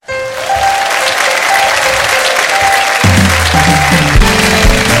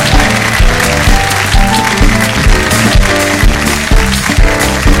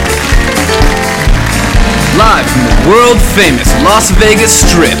world-famous Las Vegas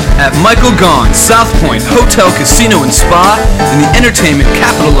Strip at Michael Gaughan's South Point Hotel, Casino, and Spa in the entertainment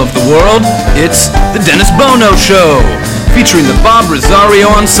capital of the world, it's the Dennis Bono Show, featuring the Bob Rosario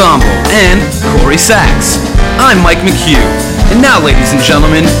Ensemble and Corrie Sachs. I'm Mike McHugh, and now, ladies and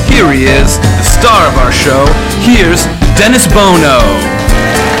gentlemen, here he is, the star of our show. Here's Dennis Bono.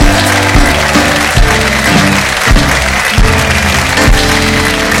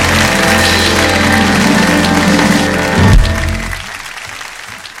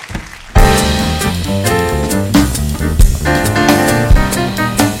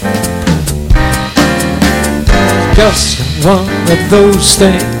 Just one of those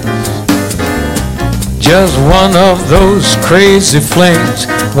things, just one of those crazy flings,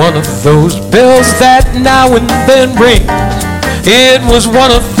 one of those bells that now and then ring. It was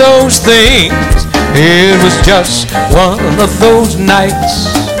one of those things, it was just one of those nights,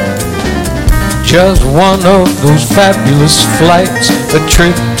 just one of those fabulous flights, a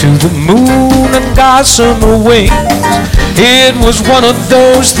trip to the moon and gossamer wings. It was one of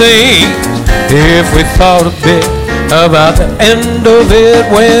those things, if we thought a bit about the end of it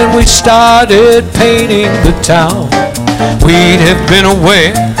when we started painting the town, we'd have been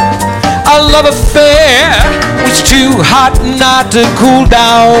aware our love affair was too hot not to cool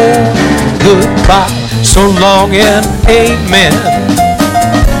down. Goodbye, so long and amen.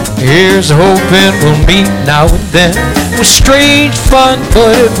 Here's hoping we'll meet now and then. It was strange fun,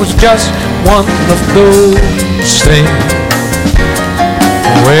 but it was just one of those things.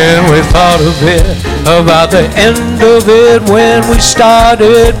 When we thought of it, about the end of it when we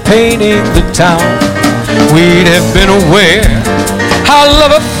started painting the town, we'd have been aware our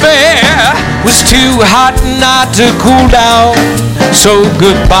love affair was too hot not to cool down. So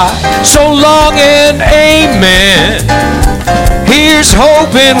goodbye, so long and amen. Here's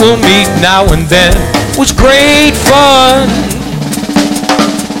hoping we'll meet now and then. It was great fun,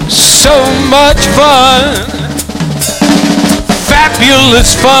 so much fun.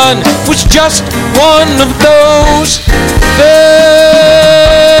 Fabulous fun was just one of those things.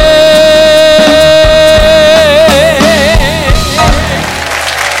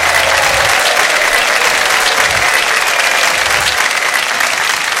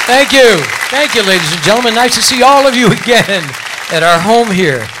 Thank you, ladies and gentlemen. Nice to see all of you again at our home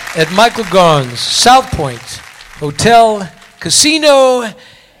here at Michael Gaughan's South Point Hotel, Casino,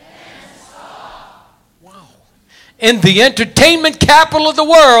 in the entertainment capital of the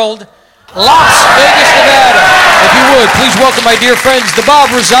world, Las Vegas, Nevada. If you would, please welcome my dear friends, the Bob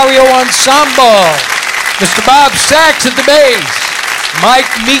Rosario Ensemble. Mr. Bob Sachs at the bass, Mike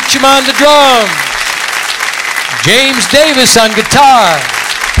Meacham on the drums, James Davis on guitar,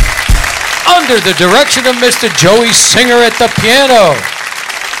 under the direction of Mr. Joey Singer at the piano.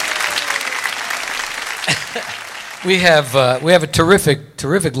 We have a terrific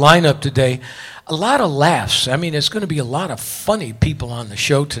lineup today. A lot of laughs. I mean, there's going to be a lot of funny people on the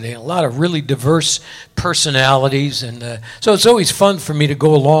show today, a lot of really diverse personalities, and so it's always fun for me to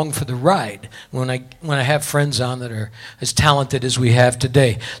go along for the ride when I have friends on that are as talented as we have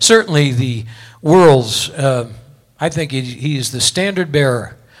today. Certainly the world's, I think he is the standard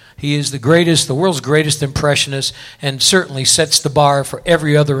bearer. He is the world's greatest impressionist, and certainly sets the bar for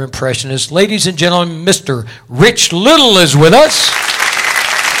every other impressionist. Ladies and gentlemen, Mr. Rich Little is with us.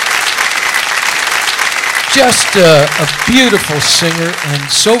 Just a beautiful singer and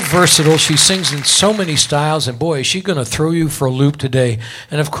so versatile. She sings in so many styles, and boy, is she going to throw you for a loop today.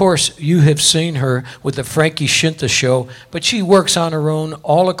 And of course, you have seen her with the Frankie Shinta show, but she works on her own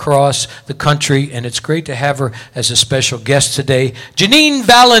all across the country, and it's great to have her as a special guest today. Janien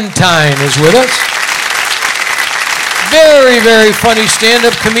Valentine is with us. Very, very funny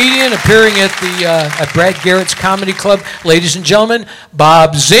stand-up comedian appearing at Brad Garrett's Comedy Club. Ladies and gentlemen,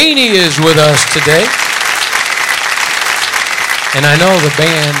 Bob Zany is with us today. And I know the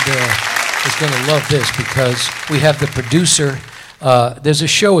band is going to love this because we have the producer. There's a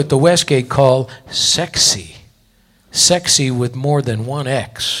show at the Westgate called Sexxy. Sexxy with more than one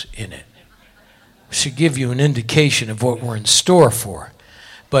X in it. Should give you an indication of what we're in store for.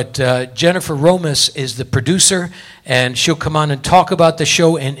 But Jennifer Romas is the producer, and she'll come on and talk about the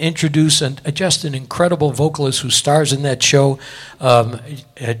show and introduce just an incredible vocalist who stars in that show,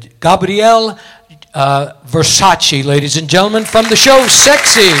 Gabrielle Versace, ladies and gentlemen, from the show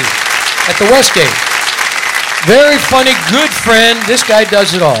Sexxy at the Westgate. Very funny, good friend. This guy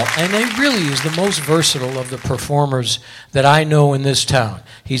does it all. And he really is the most versatile of the performers that I know in this town.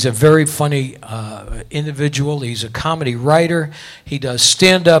 He's a very funny individual. He's a comedy writer. He does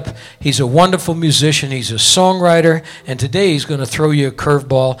stand-up. He's a wonderful musician. He's a songwriter. And today he's going to throw you a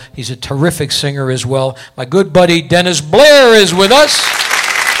curveball. He's a terrific singer as well. My good buddy Dennis Blair is with us.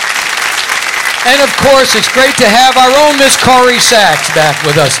 And of course, it's great to have our own Miss Corrie Sachs back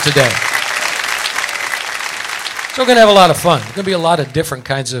with us today. So we're going to have a lot of fun. There's going to be a lot of different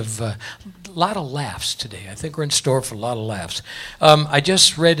kinds of, a lot of laughs today. I think we're in store for a lot of laughs. I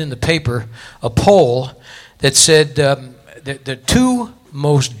just read in the paper a poll that said the two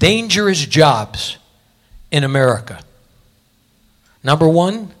most dangerous jobs in America. Number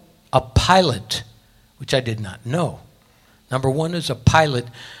one, a pilot, which I did not know. Number one is a pilot.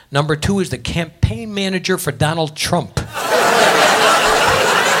 Number two is the campaign manager for Donald Trump.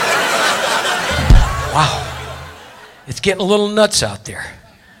 Wow. It's getting a little nuts out there.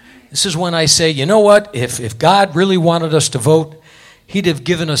 This is when I say, you know what? If God really wanted us to vote, he'd have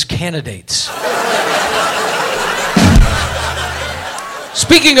given us candidates.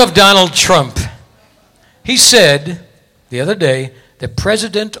 Speaking of Donald Trump, he said the other day that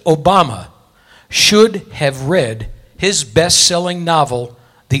President Obama should have read his best-selling novel,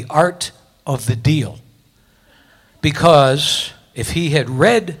 The Art of the Deal. Because if he had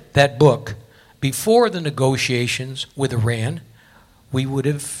read that book before the negotiations with Iran, we would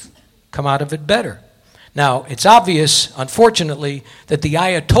have come out of it better. Now, it's obvious, unfortunately, that the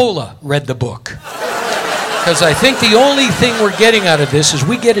Ayatollah read the book. Because I think the only thing we're getting out of this is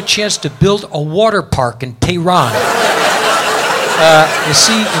we get a chance to build a water park in Tehran. You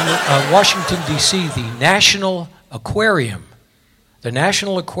see, in Washington, D.C., the National Aquarium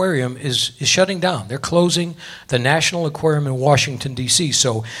is shutting down. They're closing the National Aquarium in Washington, D.C.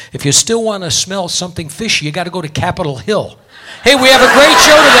 So if you still want to smell something fishy, you got to go to Capitol Hill. Hey, we have a great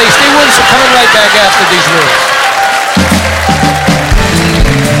show today. Stay with us. We're coming right back after these words.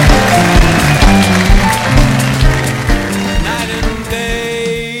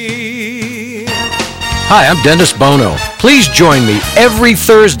 Hi, I'm Dennis Bono. Please join me every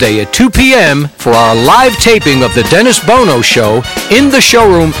Thursday at 2 p.m. for our live taping of The Dennis Bono Show in the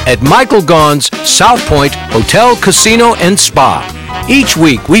showroom at Michael Gaughan's South Point Hotel, Casino, and Spa. Each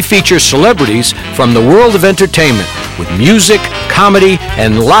week, we feature celebrities from the world of entertainment with music, comedy,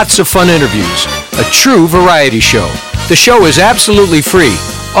 and lots of fun interviews. A true variety show. The show is absolutely free.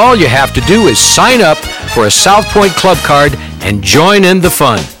 All you have to do is sign up for a South Point Club card and join in the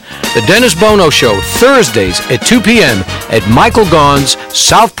fun. The Dennis Bono Show, Thursdays at 2 p.m. at Michael Gaughan's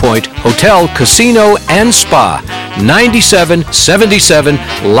South Point Hotel, Casino, and Spa, 9777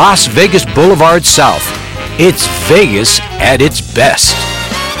 Las Vegas Boulevard South. It's Vegas at its best.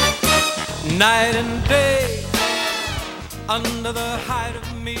 Night and day, under the height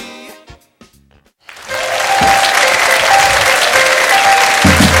of me.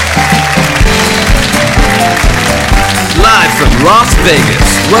 Live from Las Vegas,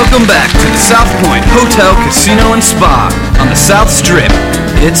 welcome back to the South Point Hotel, Casino, and Spa on the South Strip.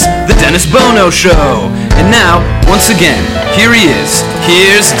 It's the Dennis Bono Show. And now, once again, here he is.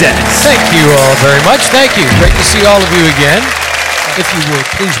 Here's Dennis. Thank you all very much. Thank you. Great to see all of you again. If you would,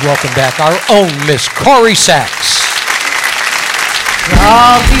 please welcome back our own Miss Corrie Sachs.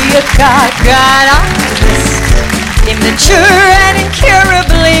 I'll be a cockeyed optimist, immature and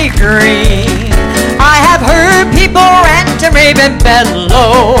incurably green. I have heard people rant and rave and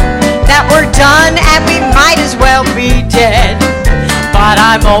bellow that we're done and we might as well be dead. But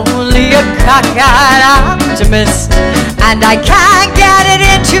I'm only a cockeyed optimist, and I can't get it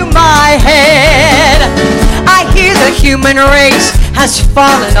into my head. I hear the human race has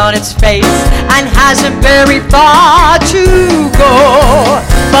fallen on its face and hasn't very far to go.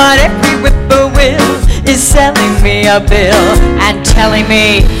 But every whippoorwill is selling me a bill and telling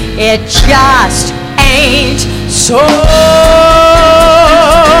me it just ain't so.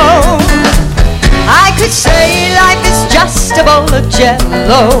 I could say life is just a bowl of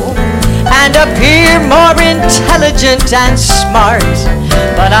jello and appear more intelligent and smart,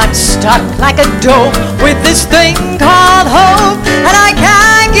 but I'm stuck like a dope with this thing called hope, and I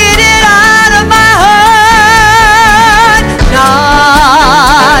can't get it out of my heart.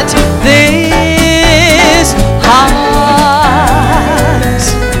 Not this heart.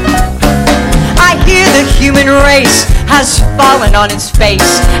 I hear the human race has fallen on its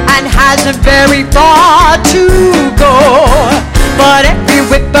face and hasn't very far to go. But every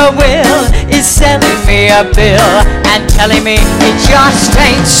whippoorwill is selling me a bill and telling me it just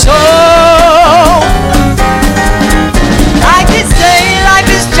ain't so. I could say life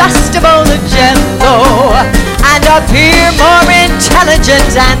is just a bowl of jello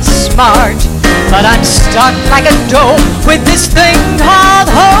intelligent and smart. But I'm stuck like a dough with this thing called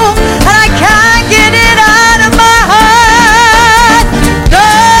hope, and I can't get it out of my heart.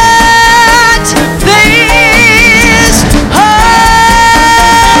 Not this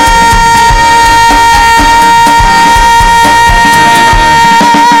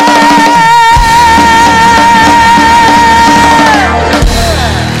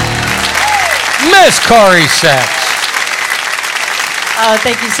Miss Corrie Sachs. Oh,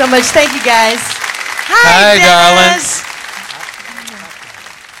 thank you so much. Thank you, guys. Hi, Dennis.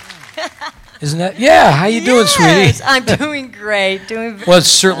 Isn't that? Yeah, how you doing, Yes, sweetie? I'm doing great. Well, it's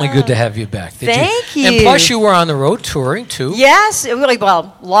certainly good to have you back. Thank you. And plus, you were on the road touring, too. Yes, really,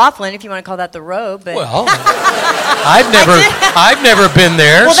 well, Laughlin, if you want to call that the road. But Well, I've never been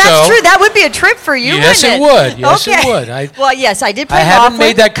there. well, that's so. true. That would be a trip for you, Yes, wouldn't it would. Yes, okay. it would. Well, yes, I did play I haven't Laughlin.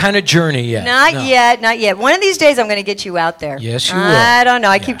 made that kind of journey yet. Not No. yet, not yet. One of these days, I'm going to get you out there. Yes, you will. I don't know.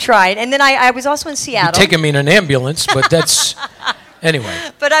 I Yeah. keep trying. And then I was also in Seattle. You're taking me in an ambulance, but that's... Anyway.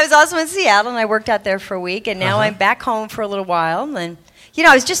 But I was also in Seattle, and I worked out there for a week, and now I'm back home for a little while. And, you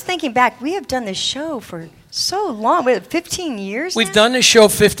know, I was just thinking back, we have done this show for so long. 15 years We've now? done this show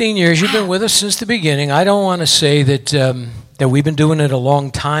 15 years. You've been with us since the beginning. I don't want to say that that we've been doing it a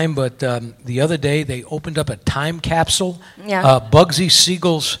long time, but the other day they opened up a time capsule, Yeah. Bugsy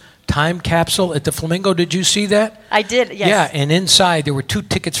Siegel's time capsule at the Flamingo. Did you see that? I did, yes. Yeah, and inside there were 2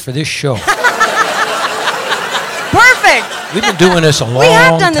 tickets for this show. Perfect. We've been doing this a long time. We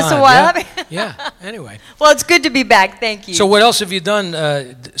have done this a while. Yeah. Anyway. Well, it's good to be back. Thank you. So what else have you done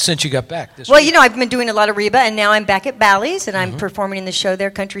since you got back this Well, week? you know, I've been doing a lot of Reba, and now I'm back at Bally's, and Mm-hmm. I'm performing in the show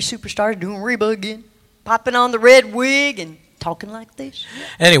there, Country Superstar, doing Reba again, popping on the red wig and talking like this.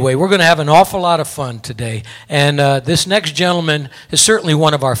 Anyway, we're going to have an awful lot of fun today. And this next gentleman is certainly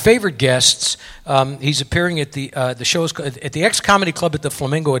one of our favorite guests. He's appearing at the shows at the X-Comedy Club at the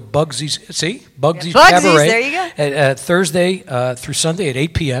Flamingo at Bugsy's. See? Bugsy's Bugsy's, Cabaret. there you go. At Thursday through Sunday at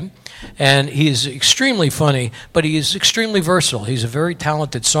 8 p.m. And he is extremely funny, but he is extremely versatile. He's a very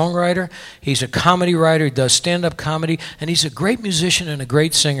talented songwriter. He's a comedy writer. He does stand-up comedy. And he's a great musician and a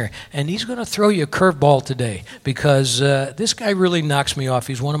great singer. And he's going to throw you a curveball today because this guy really knocks me off.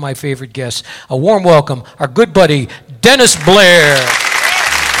 He's one of my favorite guests. A warm welcome, our good buddy, Dennis Blair.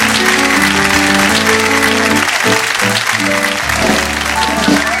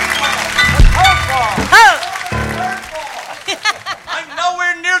 I'm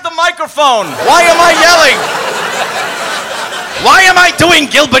nowhere near the microphone. Why am I yelling? Why am I doing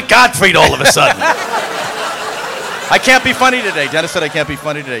Gilbert Gottfried all of a sudden? I can't be funny today. Dennis said I can't be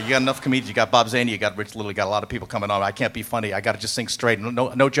funny today. You got enough comedians. You got Bob Zany. You got Rich Little. You got a lot of people coming on. I can't be funny. I got to just sing straight.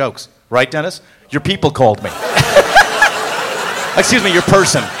 No jokes. Right, Dennis? Your people called me. Excuse me, your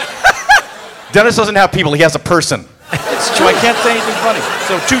person. Dennis doesn't have people. He has a person. So I can't say anything funny.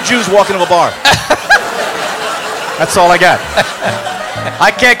 So 2 Jews walk into a bar. That's all I got.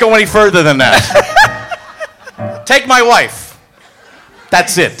 I can't go any further than that. Take my wife.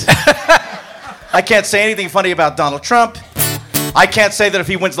 That's it. I can't say anything funny about Donald Trump. I can't say that if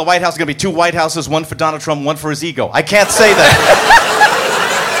he wins the White House, there's going to be 2 White Houses, one for Donald Trump, one for his ego. I can't say that.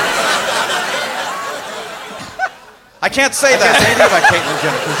 I can't say that. I can't say anything about Caitlyn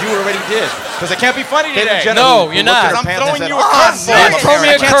Jenner, because you already did. Because I can't be funny today. No, you're not. I'm throwing you a Don't curveball. throw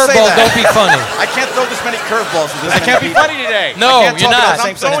me a curveball. Don't be funny. I can't throw this many curveballs. I can't be funny today. No, you're not.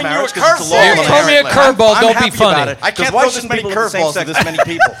 I'm throwing you a You throw me a curveball. Don't be funny. I can't throw this many curveballs to this many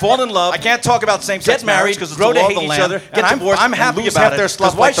people. Fall in love. I can't talk about same-sex marriage because it's the law of the land. Get divorced. I'm happy about it.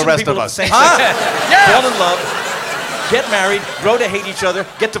 Because why should the rest of us? Fall in love. Get married, grow to hate each other,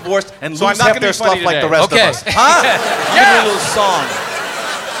 get divorced, and lose half their stuff like the rest of us. Huh? I'm going to do a little song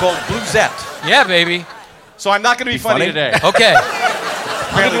called Bluesette. Yeah, baby. So I'm not going to be funny today. Okay.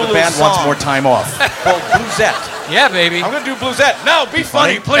 Apparently the band wants more time off. Called Bluesette. Yeah, baby. I'm going to do Bluesette. No, be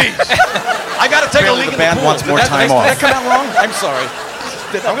funny, please. I got to take a leak in the pool. The band wants more time off. Did that come out wrong? I'm sorry.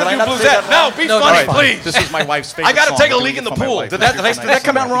 I'm going to do Bluesette. No, be funny, please. This is my wife's favorite song. I got to take a leak in the pool. Did that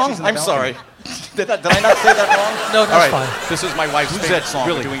come out wrong? I'm sorry. Did I not say that wrong? No, that's fine. This is my wife's favorite song.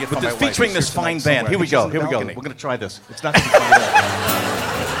 Really, doing it for my wife. Featuring this fine band. Here we go. We're going to try this. It's not going to be funny at all.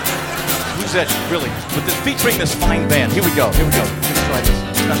 Bluesette, really. Featuring this fine band. Here we go. We're going to try this.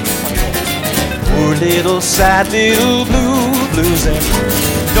 It's not going to be funny at all. Poor little sad little Bluesette,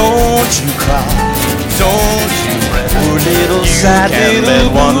 don't you cry, don't you fret. Poor little sad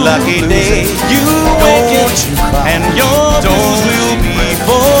little one lucky day, you don't you cry, and your blues will be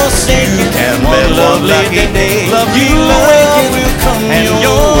forsaken. And one lovely day, you will come and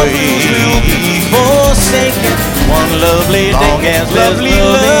your blues will be forsaken. One lovely day, lovely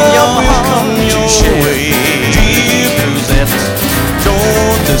love will come your way. Dear Bluesette, don't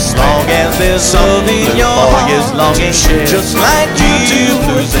As long as there's love in your heart, is longing, just like you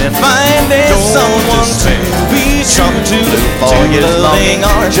blues and finding someone to be true to. For your loving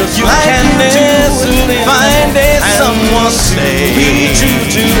art, just like Candace, finding someone to be true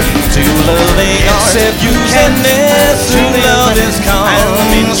to loving art. If you Candace, true love is calm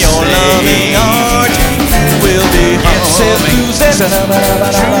in your loving art. Will be home. Said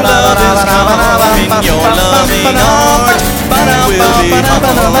true love is calm in your loving art. Will be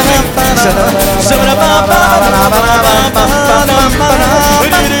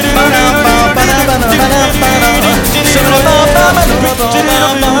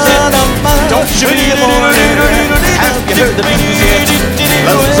Don't you be have you heard the music?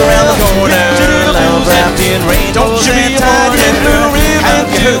 Love's around the corner, love wrapped in rainbows and tied in blue ribbon. Have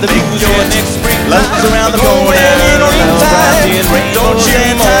you heard the music? Love's around the corner, love wrapped in rainbows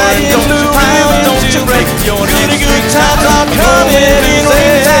and tied in blue ribbon. Don't you break your neck, good times are coming in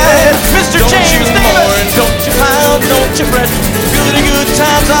rain. Mr. James Davis, don't you pound, don't you fret. Good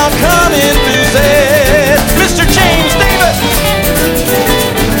times are coming through Zed. Mr. James Davis.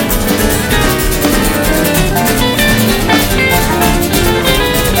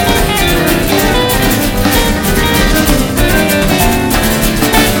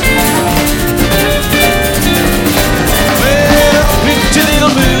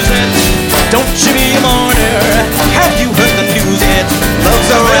 Don't you be a mourner? Have you heard the news yet? Love's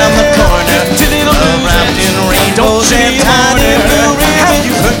around the corner. Love wrapped in rainbows and tied in blue ribbon. Have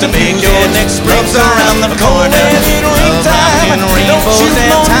you heard the news yet? Love's around the corner. Love wrapped in rainbows and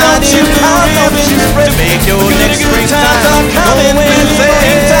tied in blue ribbon. To make your next springtime coming with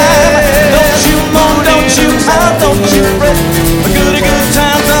time. Don't you moan, don't you pout, don't you fret. Good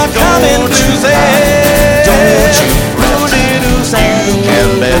times are coming to say. Don't you you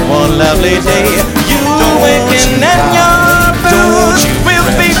can bet one lovely day you awaken and your boots will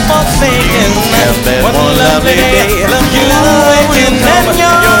be forsaken. You can bet one lovely day you awaken and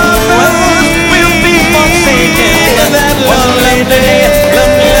your boots will be forsaken. That lovely day,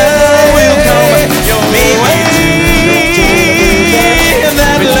 love will come your way.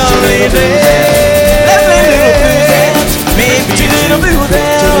 That lovely day, lovely little blues, maybe little blues there.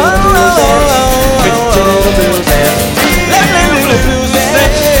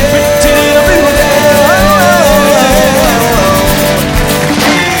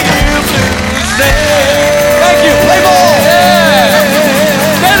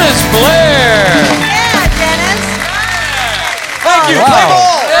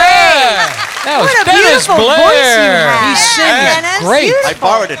 Blair. He sings great. I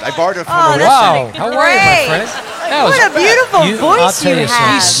borrowed it from a wow. How are you, my friend? What a beautiful voice you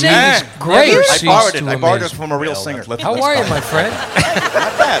have. He sings great. I borrowed it from a real singer. How are you, my friend?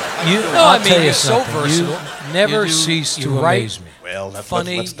 Not bad. I mean, you're so versatile. You never cease to amaze me. Well, let's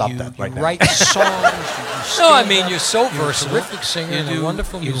stop that right now. You write songs. No, I mean, you're so versatile. You're a terrific singer and a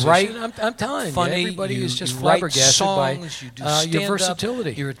wonderful musician. I'm telling you, funny. Everybody is just flabbergasted by your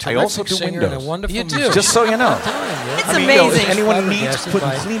versatility. You're a terrific singer and a wonderful musician. Just so you know. It's amazing. If anyone needs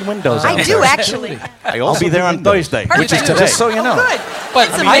putting clean windows on, I do actually. I'll be there on Thursday, which is today. Just so you know. But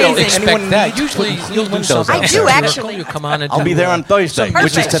I don't expect that. Usually you'll do something. I do actually. You come on and I'll be there on Thursday,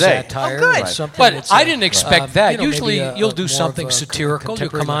 which is today. Oh, good. But I didn't expect that. Usually you'll do something satirical. You'll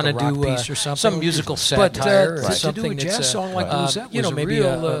come on and do some musical satire or something. But to do a jazz song like Luzette, maybe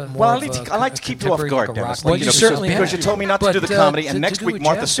well, I like to keep you off guard, Dennis. Well, you certainly because you told me not to do the comedy, and next week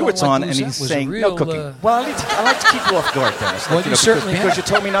Martha Stewart's on, and he's saying no cooking. Well, I like to keep you off guard, Dennis. Well, you certainly because you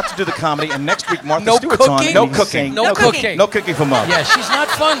told me not to do the comedy, and next week Martha no Stewart's cooking? on. No cooking. No cooking. No cooking for Mom. Yeah, she's not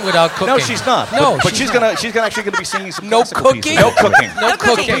fun without cooking. No, she's not. No, but she's actually gonna be singing some no classical cooking. pieces. No cooking. No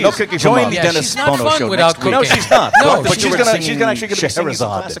cooking. No cooking. Join the Dennis Bono Bono show without next week. cooking. No, she's not. No, but she's actually gonna be singing some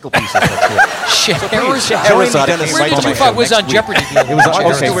classical pieces. Scheherazade. Where did you thought was on Jeopardy? It was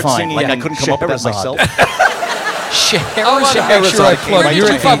okay, fine. Like I couldn't come up with that myself. Scheherazade.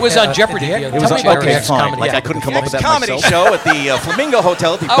 You thought was on Jeopardy. It was okay, fine. Like I couldn't come up with that myself. Comedy show at the Flamingo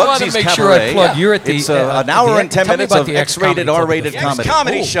Hotel, the Bugsy's Cabaret. It's an hour and 10 minutes of X-rated, R-rated comedy.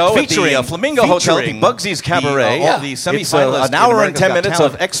 Comedy show at the Flamingo Hotel, the Bugsy's Cabaret. It's an hour and 10 minutes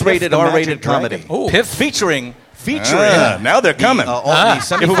of X-rated, R-rated comedy. Featuring now they're coming.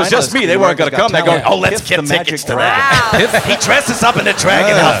 If it was just me, they weren't going to come. They're going, let's get tickets to that. He dresses up in a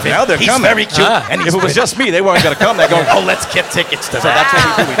dragon outfit. Now they're coming. He's very cute. And if it was just me, they weren't going to come. They're going, let's get tickets to that. So that's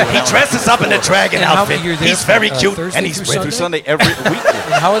what we do. He dresses up in a dragon outfit. He's very cute. And he's through Sunday every week.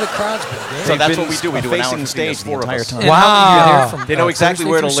 And how are the crowds been? So that's what we do. We do an hour stage the entire time. Wow. They know exactly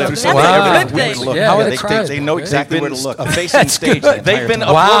where to live. How are the crowds? They know exactly where to look. Facing stage. They've been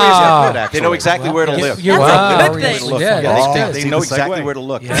Wow. They know exactly where to live. Wow. good thing. They know exactly where to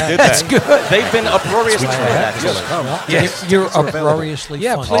look. Yeah. They did That's that. good. They've been uproariously funny, actually. Yes. You're uproariously funny.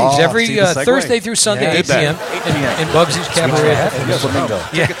 Yeah, please. Every Thursday through Sunday, 8 p.m. in Bugsy's Cabaret.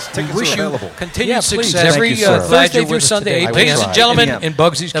 Tickets wish you available. continued success. Every Thursday through Sunday, 8 p.m. Ladies and gentlemen, in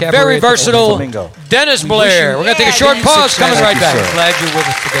Bugsy's Cabaret, the very versatile Dennis Blair. We're going to take a short pause. Coming right back. Glad you're with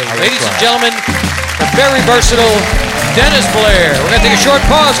us today. Ladies and gentlemen, the very versatile Dennis Blair. We're going to take a short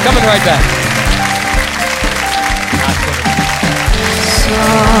pause. Coming right back.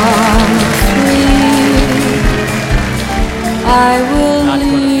 I will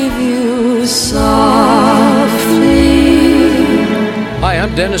leave you softly. Hi,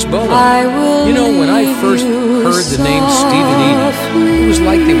 I'm Dennis Bono. I will You know, when I first heard the name Steve and Edie, it was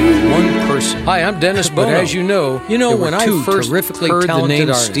like they were one person. Hi, I'm Dennis Bono. But as you know, when I first heard the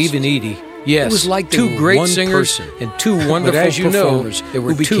name Steve and Edie, yes, it was like two great singers and two wonderful performers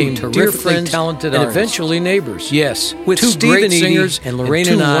who became dear friends, talented and eventually neighbors. Yes, with two great singers and Lorraine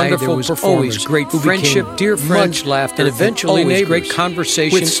and I, there was always great friendship, dear friends, much laughter, and eventually neighbors. Great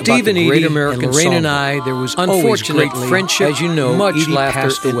conversation with Steve and Edie and Lorraine and I. There was unfortunately friendship, as you know, much laughter,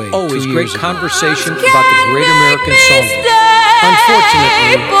 passed away. Always great conversation about the Great American Songbook.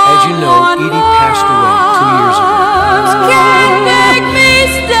 Unfortunately, as you know, Edie passed away 2 years ago.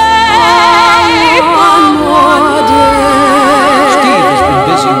 Steve has been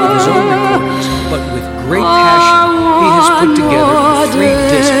busy with his own recordings, but with great passion, he has put together a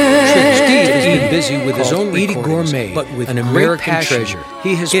 3-disc tribute. Steve has been busy with his own Edie Gourmet, but with an American treasure.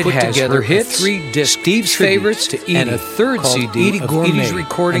 He has put together hits, 3-disc Steve's favorites to Edie, and a third CD Edie of Edie's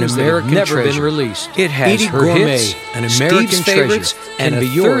recordings that have never been released. It has Edie Gourmet, an American favorites, and a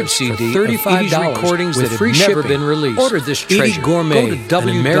third CD of Edie's recordings that have never been released. Order this treasure. Edie Gourmet, an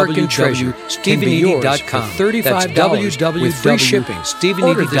American treasure. StephenEdie.com. $35 with free shipping.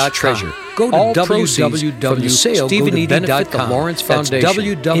 StephenEdie.com. Go to www.StephenEdie.com. Lawrence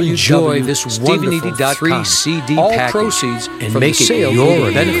Foundation. Enjoy this wonderful 3-CD package. All proceeds and make it your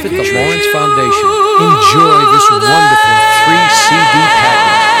benefit the Lawrence Foundation. Enjoy this wonderful 3-CD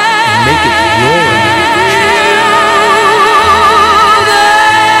package and make it your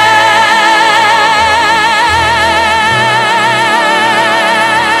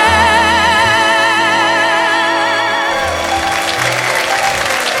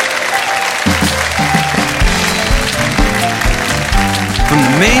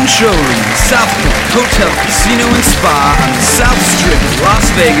Main showroom in South Point Hotel, Casino, and Spa on the South Strip of Las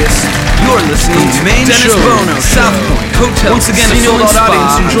Vegas. You're listening to Main Dennis Bono, South Point Hotel, once again Casino, and Spa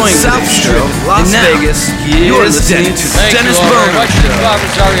audience enjoying South Strip of Las Vegas. You're listening to Dennis Bono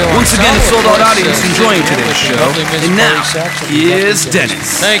Show. Once again, a sold-out audience enjoying today's show. And now, here's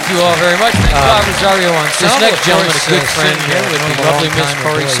Dennis. Thank you all very much. Bob Rosario on this next gentleman, a good friend with the lovely Miss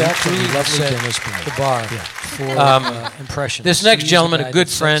Corrie Sachs, lovely Dennis the bar. Impression. This next gentleman, a good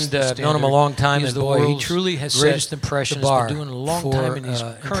friend, known him a long time, is the world's greatest impressionist. Been doing a long time, and he's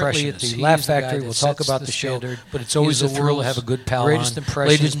currently at the Laugh Factory. We'll talk about the show, but it's always a thrill to have a good pal on.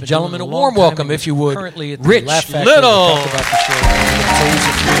 Ladies and gentlemen, a warm welcome, if you would, Rich Little. Ladies and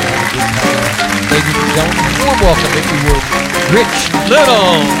gentlemen, a warm welcome, if you would, Rich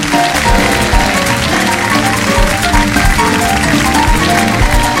Little.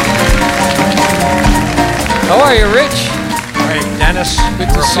 How are you, Rich? Hey, Dennis. Good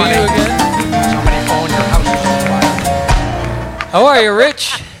to see you again. Somebody phoned your house is on fire. How are you,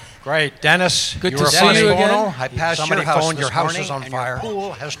 Rich? Great, Dennis. Good to see you again. Bono. I passed your house this morning, and your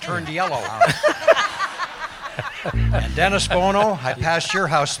pool has turned yellow. And Dennis Bono, I passed your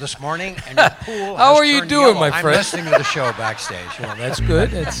house this morning, and your pool How has are you turned doing, yellow. my friend? I'm listening to the show backstage. Well, that's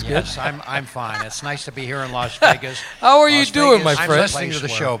good. That's good. Yes, I'm fine. It's nice to be here in Las Vegas. How are you doing, my friend? I'm listening to the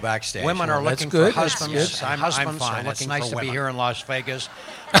show backstage. Women are looking for husbands, and husbands are looking for women. It's nice to be here in Las Vegas.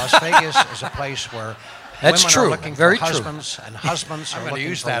 Las Vegas is a place where That's women true. are looking Very for true. husbands, and husbands are looking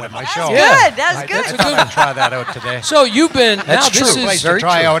use for that women. in my show. Yeah. Good. That's good. I thought I'd try that out today. So you've been now. That's This true. is Place very to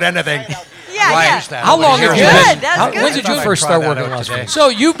try true. out anything. Yeah. How long have you Good, been? that's good. When did you I'd first try start that working out in Las today. Vegas? So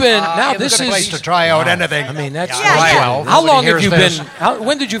you've been now. It's a This good place is. to try out anything. I mean, that's Yeah, yeah. Well, How long have here's you this. been?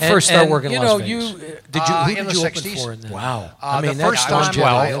 When did you first start working in Las Vegas? in Who the did you open 60s. for? In that? Wow. I mean, the first time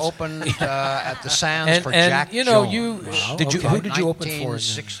I longevity. opened at the Sands for Jack and you know Jones. you did you who did you open for? In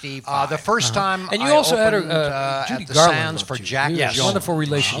 1965. The first time And you I also had opened Judy at the Garland Sands for with you. Jack You had a Jones. wonderful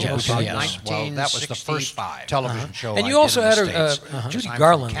relationship with Judy. Yes. Well, that was the first television show. And I you did also in had the States. Judy I'm from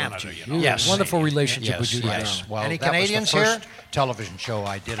Garland Canada, with you you. know. You had a wonderful relationship with Yes, Judy yes. Garland. Well, Any that was the Canadians first here? television show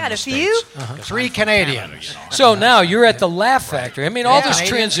I did Got in the a few? States. 3 Canadians. So now you're at the Laugh Factory. I mean, all this Canadians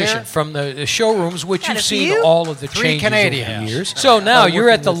transition here. from the showrooms, which Got you've a seen few? all of the 3 changes over Canadians. the years. So now you're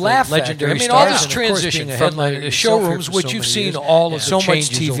at the Laugh legendary Factory. I mean, all this stars, and of course, transition being a from the headliner showrooms, yourself which for you've so seen many all years. of So the much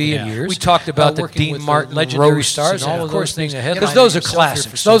changes TV over the in years. years. We talked about the Working Dean with Martin the legendary roast stars, and and all of of course those things being a ahead. because You know, those are yourself here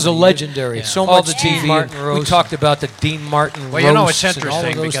classics. for so Those are many years. legendary. Yeah. So All much the Dean TV Martin and roast. We talked about the Dean Martin Well, you know, roasts it's and all of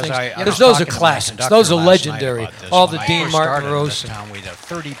interesting those because things. I Because was those are talking to my classics. conductor Those are last night legendary. about this. All When the I Dean first Martin started in roasts. this town, we had a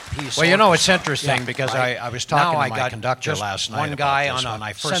 30-piece. Well, you know, it's interesting because I was talking to my conductor last night. One guy on when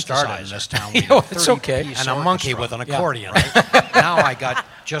I first started in this town. You know, it's okay. And a monkey with an accordion. Right? Now I got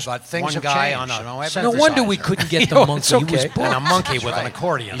just one guy on a No wonder we couldn't get the monkey. It's okay. He was and a monkey with an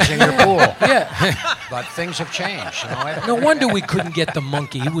accordion. He's in your pool. Yeah. But things have changed. You know? No wonder we couldn't get the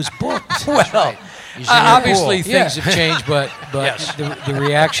monkey. He was booked. Well, he's in your obviously pool. things have changed, but Yes. the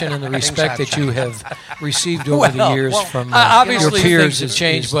reaction and the respect have that you have received over the Well, years well, from obviously your peers things have has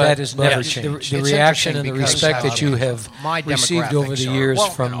changed, changed, but that has never the changed. the It's reaction and the interesting respect because that you have my received over the demographics are- years well,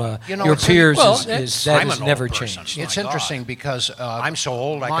 from your it's peers well, is that I'm has an never old person. changed. It's interesting because I'm so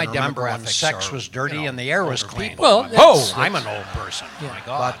old. I can remember when sex was dirty and the air was clean. Well, I'm an old person. My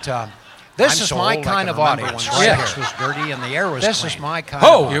God. But this is my kind of audience. Yeah. Sex was dirty and the air was This clean. is my kind of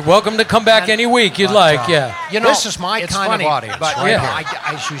Oh, audience. you're welcome to come back any week you'd like. Yeah. You know, This is my it's kind of funny, audience, But right you know, here.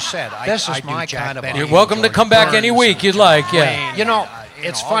 as you said, This I is do my Jack kind of Benny, You're welcome to George come back any Burns, week you'd like. Yeah. Wayne, You know,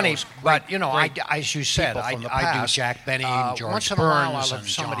 it's all funny, those but you know, as you said, people I from the do past. Jack Benny, George Once in a while, Burns, I'll have and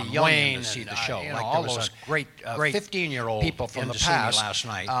somebody John young Wayne to see the and, show. you know, Like all there was those a great 15-year-old people from the to see me past. last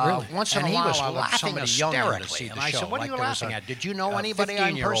night. Really? Once in And a he while, was I'll have laughing somebody young to hysterically. see the And I show. said, "What are Like you there was laughing a at? Did you know anybody I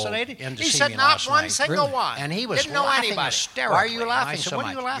 15-year-old impersonated?" in to He see said, me "Not last one night. single Really? one." And he was Didn't know laughing anybody. hysterically. Why are you laughing And I said, so "What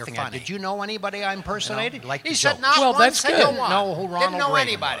much? are you laughing You're at? funny." Did you know anybody I impersonated? Like He the said, joke. "Not Well, one that's single good. one." Know who Didn't Ronald know Reagan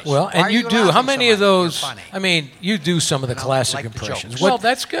anybody. Well, Why and are you do. How laughing many so of much? those? You're funny. I mean, you do some of the classic like the impressions. jokes. Well,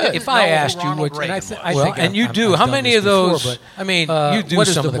 that's good. If If I know who asked you Ronald what, and Reagan I was. think, Well, and you I've do. done How this many of before, those? but, I mean, you do what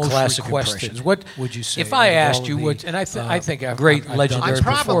is some the of the most classic requested, impressions. What would you say, If I out of asked all you of what, the, and I think a great I've legendary done I this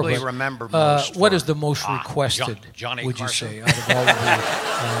probably before, but, remember most. what for, is the most requested? Johnny would you Carson. say out of all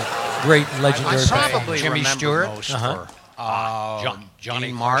of the great legendary? I probably Jimmy remember Stewart. most for Johnny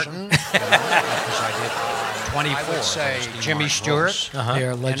Dean Martin, because I did 24. I would say Jimmy Stewart. They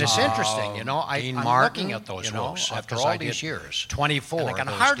are And it's legendary. interesting, you know. I'm looking at those roasts after all these years. 24. And I can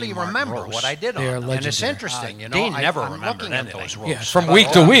hardly remember what I did on They are them. And it's legendary. interesting, you know. Dean never I'm remembered looking at anything. those roasts. Yeah, from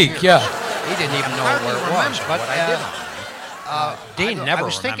week to week. Yeah. He didn't even know where it was, but what I did on them. Dean never. I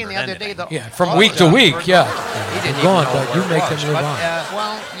was thinking the other day that Yeah, from week to week. Yeah. he didn't even Gone, know but where you it make was, them live but, on.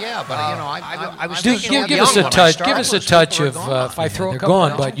 well, yeah, but you know, I was Do, thinking give us a touch. Give us a touch of if I throw. They're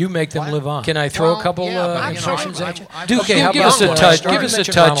gone, but you make them live on. Can I throw a couple impressions at you? Give us a touch. Give us a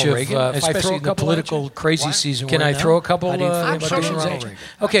touch of especially in the political crazy season. Can I throw a couple impressions at you?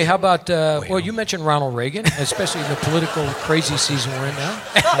 Okay, how about? Well, you mentioned Ronald Reagan, especially in the political crazy season we're in now.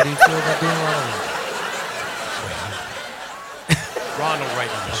 How do you feel about doing Ronald Reagan? Ronald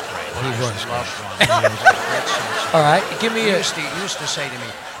Reagan was great. He was. Loved Ronald. He was a great sense. All right, give me He a. used to say to me,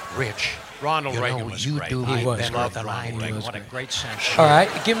 Rich, Ronald Reagan was great. He I've was been great. with Ronald He Reagan. was What a great. great sense. All right,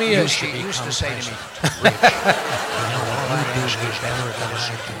 give me a. He used to say to me, Rich, you know, all I ask is better than I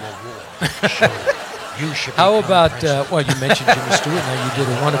do a war. So you should How become about, president. well, you mentioned Jimmy Stewart. Now, you did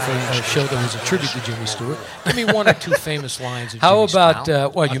a wonderful show that was a tribute to Jimmy Stewart. Give me one or two famous lines of Jimmy Stewart. How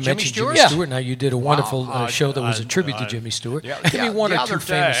about, well, you mentioned Jimmy Stewart. Now, you did a wonderful show that was a tribute to Jimmy Stewart. Give me one or two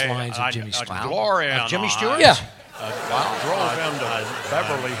famous lines of Jimmy Stewart. Gloria Jimmy Stewart? Yeah. Drove into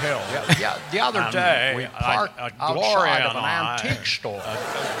Beverly Hills. Yeah, the other day, we parked Gloria outside of an and I, antique store.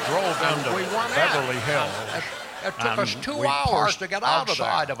 drove into We went Beverly in. Hills. It took us And 2 we hours parked to get out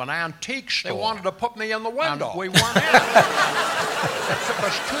outside of an antique store. They wanted to put me in the window. And we went in. It took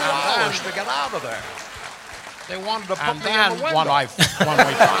us 2 hours to get out of there. They wanted to put me in the window. when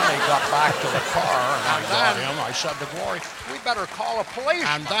we finally got back to the car and I got in, I said to Gloria, We better call a police.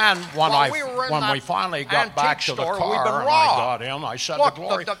 and then when we finally got back to the store, car we've been and I robbed. got in, I said Look, to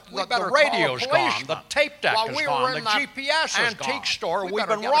Gloria, the radio's gone, the tape deck is gone, the GPS is gone. antique store, We we've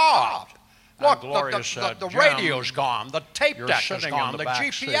better been get a robbed. cop. Look, Gloria said, the "Jim, radio's gone, the tape you're deck is sitting gone, in the the back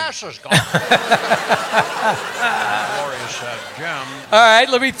GPS is gone. Gloria said, Jim, All right,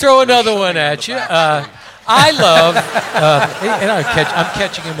 let me throw another one at you. I love, and I'm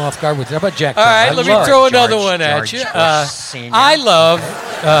catching him off guard with it. How about Jack? All right, let me throw another one at you. I love,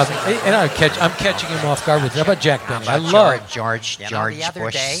 and I'm catching him off guard with it. How about Jack Benny? I love George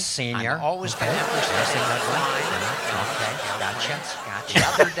Bush Senior. I've always been interested in that line. Okay, gotcha. much. The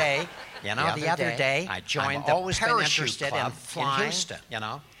other day, the other day, I joined the parachute club in Houston.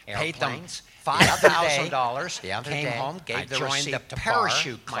 Paid them $5,000. Came home, gave the receipt to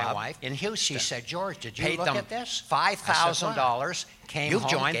parachute club, my wife, in Houston. She said, "George, did you look at this? $5,000. Came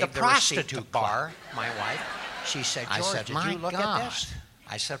home, gave the prostitute bar, my wife." She said, "George, did you look at this?"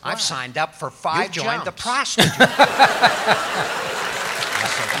 I said, "I've signed up for 5 jumps." You joined the prostitute club. I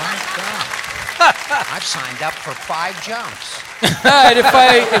said, "My God, I've signed up for 5 jumps." All right,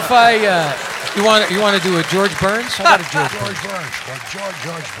 you want to do a George Burns? How about a George Burns? Well,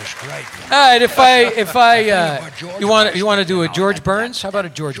 George was great. All right, you want to do a George Burns? How about a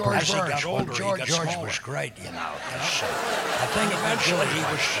George Burns? As he got older, George was great. The thing eventually he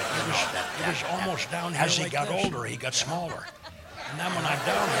was almost down here. As he got older, he got smaller. And then when I'm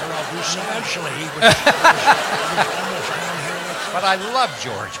down here, I'll do some. Eventually he was almost down here. But I love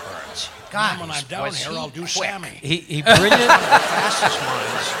George Burns. God, when I'm down here, I'll do Sammy. He brilliant. One of the fastest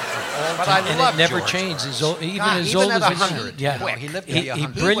minds of all But time. I love never changed. Even as old as 100. Yeah. He lived to be 100. He He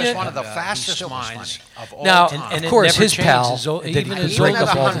brilliant. was one of the fastest minds of all Now, time. and of course, his pal, even as old at as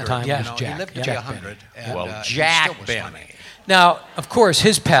all the 100, time, was he Jack. lived to be 100. Well, Jack Benny. Now, of course,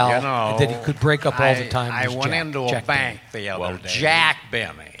 his pal that he could break up all the time I was went Jack. into a Jack bank the other day. Jack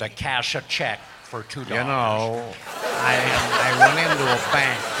Benny. To cash a check for $2. I went into a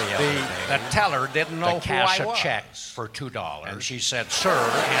bank the other day. The teller didn't know who cash I a was. check For $2. And she said, "Sir,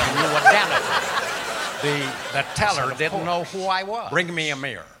 can you identify?" The teller didn't know who I was. Bring me a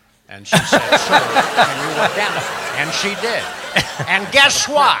mirror. And she said, "Sir, can you identify?" And she did. And guess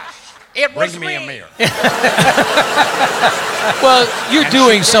what? It was Bring me a mirror. Well, you're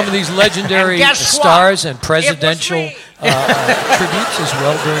doing some of these legendary stars and presidential tributes as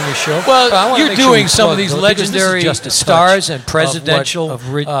well during your show. Well, you're doing some of these legendary stars and presidential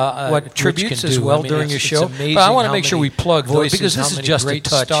tributes as well during your show. But I want to make sure we plug those because this is just a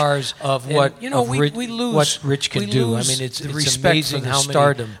touch stars of what we lose what Rich can do. I mean, it's amazing how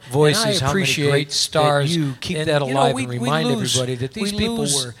stardom, voices, how many great stars. You keep that alive and remind everybody that these people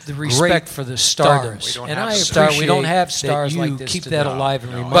were the respect for the stars. And I appreciate we don't have stars like this. Keep that alive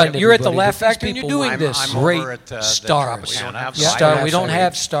and remind everybody. But you're at the Laugh Factory and you're doing this great stars. We don't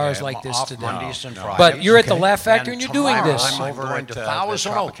have stars like this today. But you're at the Laugh Factory and you're doing this. I'm over at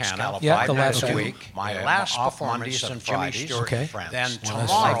Thousand Oaks, California. Yeah, the last week. My last performance of Jimmy Stewart. Okay. Then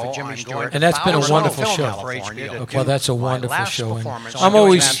tomorrow, Jimmy Stewart. And that's been a wonderful show. Well, that's a wonderful show. And I'm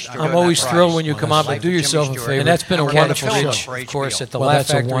always thrilled when you come out and do yourself a favor. And that's been a wonderful show. Of course, at the Laugh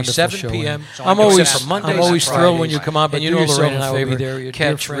Factory, 7 p.m. I'm always thrilled when you come out and do yourself a favor.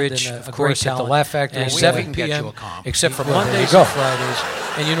 Catch Rich, of course, at the Laugh Factory, 7 p.m. Except for Mondays and Fridays.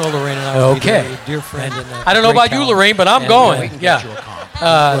 And you know Lorraine and I will be there, a dear friend. I don't know about you, Lorraine, but I'm going. Yeah.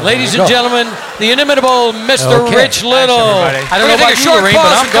 Ladies and gentlemen, the inimitable Mr. Rich Little. I don't know about you, Lorraine,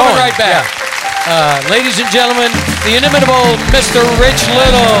 but I'm going. Right back. Ladies and gentlemen, the inimitable Mr. Rich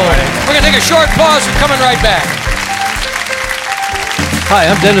Little. We're going to take a short pause. We're coming right back. Hi,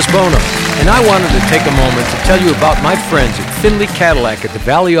 I'm Dennis Bono, and I wanted to take a moment to tell you about my friends at Findlay Cadillac at the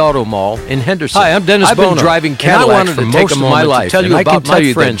Valley Auto Mall in Henderson. Hi, I'm Dennis Bono. I've been driving Cadillac for most of my life, to tell you about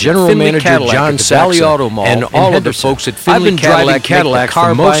my friends, General Manager John Sachs and all of the folks at Findlay Cadillac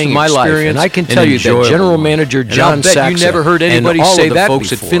for most of my life, and I can tell you that General Manager John Sachs, you never heard anybody say that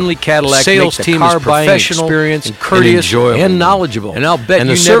folks at Findlay Cadillac sales team is professional, and courteous, and knowledgeable, and I'll bet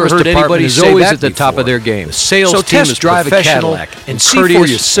you never heard anybody say that at the top of their game. The sales team is professional and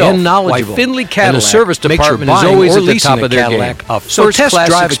courteous and knowledgeable. Findlay Cadillac and the service department is always at the top of their game. So test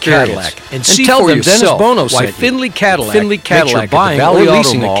drive a Cadillac and see tell them Dennis Bono why Findlay Cadillac makes your buying or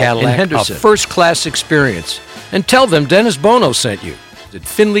leasing a Cadillac a first-class experience. And tell them Dennis Bono sent you at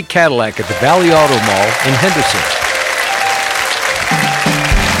Findlay Cadillac at the Valley Auto Mall in Henderson.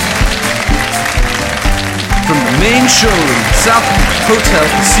 From the main showroom, South Point Hotel,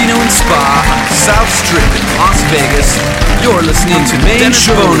 Casino and Spa on the South Strip in Las Vegas, you're listening to Dennis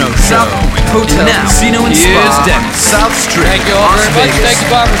Bono South Point Hotel, Casino and Spa on the South Strip Thank you in all Las very much. Vegas. Thank you,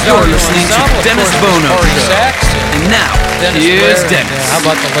 Barbara. You're listening to Dennis Bono Corrie Show. Sachs. And now, Here's Dennis. How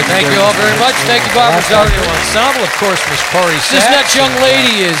about the Thank you all very much. Thank you, Barbara Audio Ensemble. Of course, Miss Corrie Sachs. This next young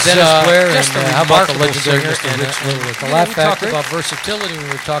lady is Blair. Just a How about the remarkable legendary singer. Mr. Rich Little at the We Laugh talked Factory? about versatility when we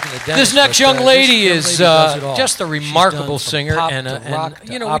were talking to Dennis. This next young lady does is it all. just a She's remarkable done from singer, pop and to rock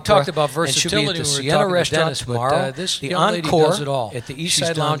to we opera, talked about and she'll be versatility at the when we were Sienna talking to Restaurant Dennis, tomorrow. But This the young lady Encore does it all. at the East She's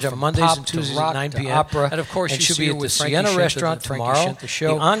Side done Lounge on from Mondays pop and to Tuesdays rock at 9 to p.m. opera, And of course, and she'll she'll be be at at the the Sienna Frankie Restaurant Shanty tomorrow. Shanty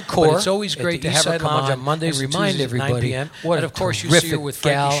show. The Encore But it's always great at the to East have her Side come Lounge on on Mondays and and remind everybody. 9 p.m. What and a of course, you see her terrific with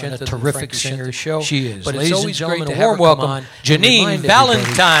Frankie gal Shinta and a and terrific Frankie singer. Shinta show. She is. But Ladies it's and always gentlemen, great to a have warm her come welcome, on. Janine Remind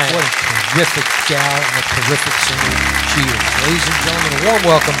Valentine. everybody. What a terrific gal and a terrific singer she is. Ladies and gentlemen, a warm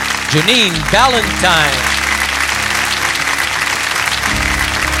welcome, Janine Valentine.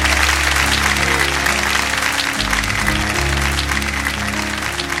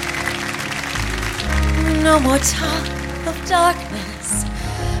 No more talk of darkness.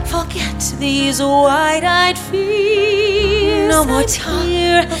 Forget these wide-eyed fears. No more talk of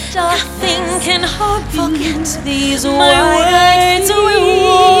darkness. Nothing can harm you. Forget these wide-eyed fears. My words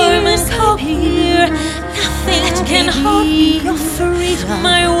warm and clear. Nothing can harm your freedom.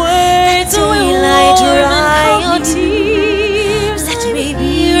 My words daylight dry your tears. Let me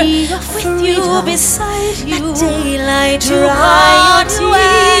be with you, beside you. Daylight dry your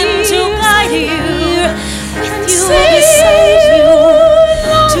tears. To guide you. With you beside you,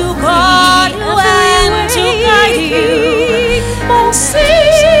 to guard you and to guide you, and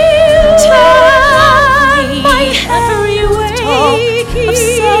turn my every way of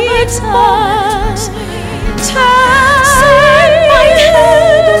summertime, turn my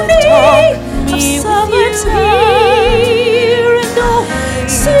every way of summertime, and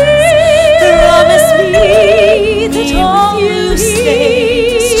always promise me that all you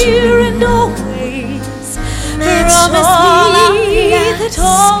stay here and always. Promise me that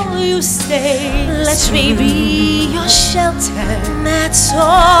all you stay. Let me be your shelter. That's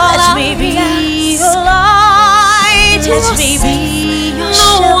all. Let me be your light. Let me be your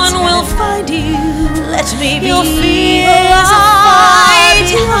shelter. No one will find you. Let me be your light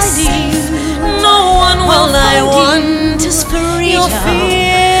behind you. No one will find you. All I want is freedom. Your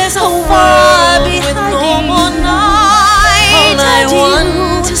fears are far behind you. No more night. All I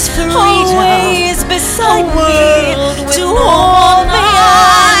want is freedom. Always beside me, to hold me and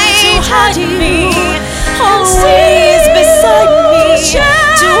to hide me, always beside me,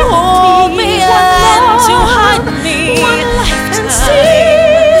 to hold me and to hide me, and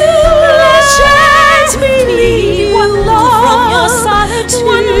let me lead one love from your solitude,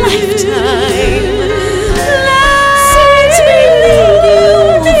 one lifetime. Let me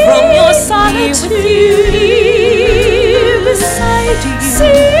lead you from your solitude, beside you.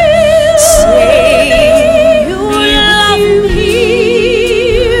 Say you love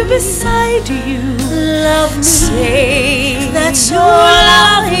me, beside you. Love me. Say that's all I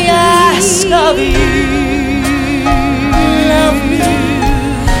ask of you. Love me.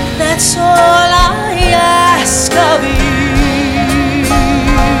 That's all I ask of you.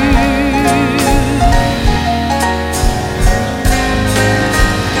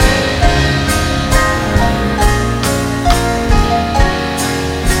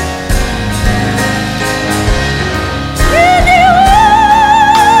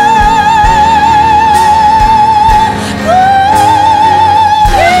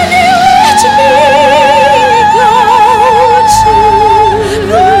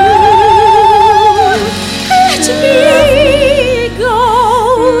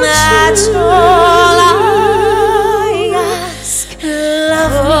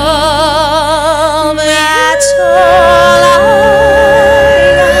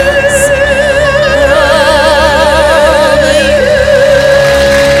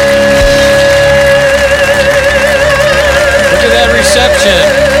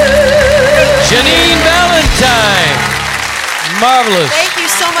 Janine Valentine. Marvelous. Thank you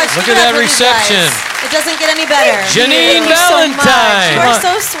so much. Look at that reception. It doesn't get any better. Janine Valentine. You are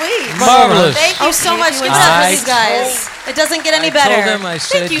so sweet. Marvelous. Thank you so much. Give it up for these guys. It doesn't get any better. Told them, I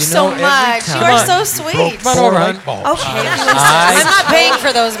said, Thank you so much. You are so sweet. Come on, Okay. I'm not paying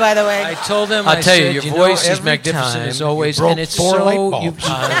for those, by the way. I told them, I'll tell you, said, your voice is every magnificent time as always, you broke and it's 4 so light you bulbs.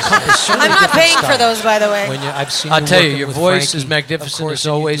 encompass so many I'm not different paying for styles. those, by the way. When I've seen I'll tell you, working your with voice is Frankie, magnificent of as course,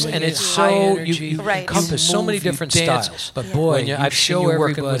 always, and and it's high so energy. you Right. encompass so many different dance. styles. But boy, when I've seen you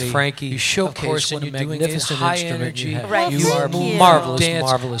working with Frankie, you of showcase course, what and a you're doing magnificent high instrument energy. you have. Right. You are Thank you. marvelous, Dance,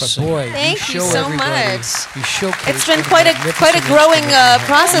 marvelous. but boy, Thank you show so everybody. much. You showcase It's been what quite a magnificent growing instrument you have.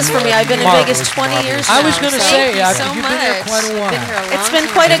 process for me. I've been in Marvelous, Vegas 20 years marvelous. now. I was going to so say, thank you so you've been here much. quite a while. It's been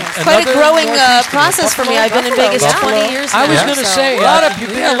quite a Another growing Northeastern, process for me. I've been in Buffalo. Vegas 20 years now. I was going to so. say, A lot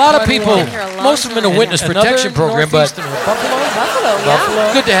of people, Been here a long most of them in a time. witness protection program, but Buffalo,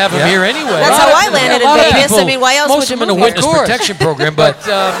 yeah. good to have them here anyway. That's how I landed in Vegas. I mean, why else Most would you of them in a move witness here? protection program, but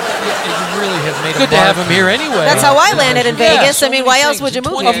you really have made good to have them here anyway. That's how I landed in Yeah, Vegas. so I mean, many why else things would you in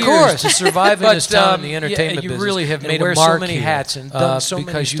move 20 here? Of course, to survive in this But, town in the entertainment you business. really have made made a mark here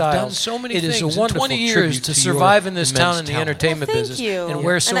because you've done so many things. It is a wonderful 20 years to survive in this town in the entertainment business and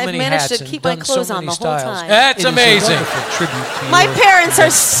wear so many hats and done so many styles. That's amazing. My parents are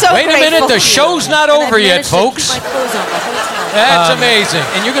so grateful. Wait a minute, the show's not over yet, folks. That's amazing.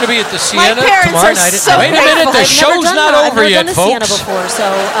 And you're going to be at the Sienna tomorrow night. Wait a minute, the show's not over yet, folks. I've never done the Sienna before, so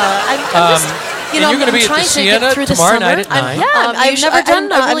I'm just... and you're going to be at the Sienna tomorrow night at 9. I've never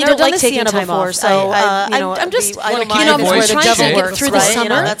done. I really don't like taking time off. So I'm just, I'm trying to get through the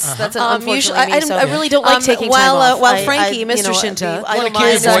summer. That's unfortunately. I really don't like taking time off. While Frankie, Mr. Shinta,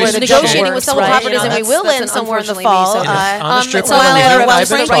 is negotiating with several properties, and we will end somewhere in the fall. While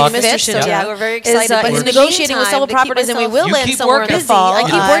Frankie, Mr. Shinta, we're very excited, but he's negotiating with several properties, and we will end somewhere in the fall. I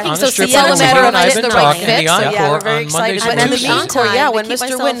keep working, so Sienna matter of the right fit. So yeah, we're very excited. And the encore, when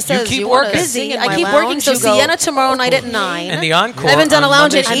Mr. Wynn says you want to sing. I keep working, so Sienna tomorrow night at 9. And the encore. I haven't done a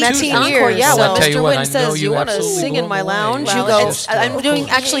lounge in 18 years. Yeah, when Mr. Wynn says you want to sing in my lounge, you go. I'm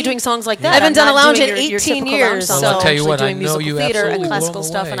actually doing songs like that. I haven't done a lounge in 18 years, so I'm actually doing musical theater and classical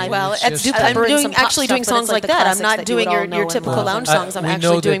stuff. And I'm actually doing songs like that. I'm not doing your typical lounge songs. I'm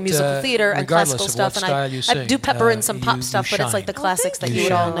actually doing musical theater and classical stuff. And I do pepper in some pop stuff, but it's like the classics that you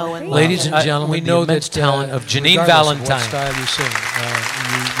would all know. Ladies and gentlemen, we know the talent of Janien Valentine. What style you sing,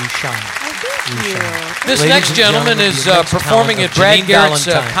 you shine. This next gentleman is performing at Brad Garrett's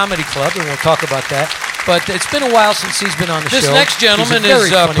Comedy Club, and we'll talk about that. But it's been a while since he's been on the show. This next gentleman is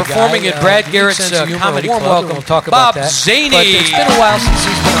performing at Brad Garrett's Comedy Club. Welcome, we'll talk about that. Bob Zany. But it's been a while since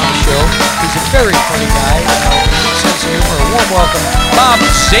he's been on the show. He's a very funny guy. Good sense of humor. A warm welcome, Bob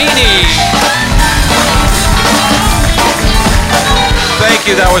Zany. Thank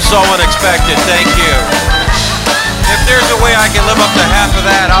you. That was so unexpected. Thank you. If there's a way I can live up to half of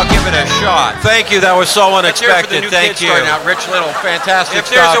that, I'll give it a shot. Thank you. That was so unexpected. Thank you. Out, Rich Little, fantastic.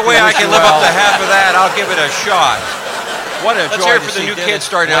 If there's a way I can live up to half of that, I'll give it a shot. What a joy to see. Let's hear for the new kid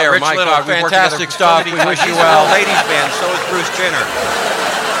starting out. Rich Little, fantastic stuff. We wish you well. Ladies band, so is Bruce Jenner.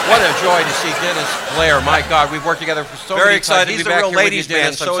 What a joy to see Dennis Blair. My God, we've worked together for so many times. Very excited to be back here with you,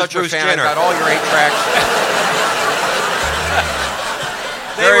 Dennis. So is Bruce Jenner. Got all your 8 tracks.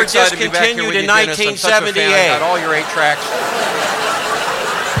 They were discontinued in 1978. Got all your 8 tracks.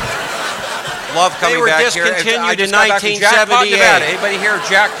 Love coming back here. They were discontinued in 1978. Anybody here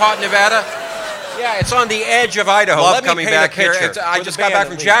Jackpot, Nevada? Yeah, it's on the edge of Idaho. Love coming back here. I just got back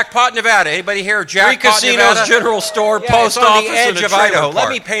from Jackpot, Nevada. Anybody here Jackpot, Nevada? 3 casinos, general store, post office, on the edge of Idaho. Let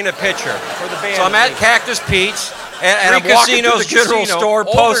me paint a picture. So I'm at Cactus Pete's. And I'm walking through the general store,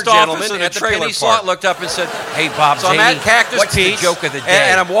 post office, and at the penny slot looked up and said, "Hey, Bob Zany, I'm at Cactus Pete's, joke of the day?"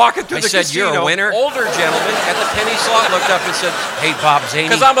 And I'm walking through the casino. You're a winner. Older gentleman at the penny slot looked up and said, "Hey, Bob Zany,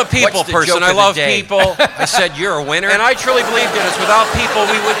 because I'm a people person. I love people." I said, "You're a winner." And I truly believed in us. Without people,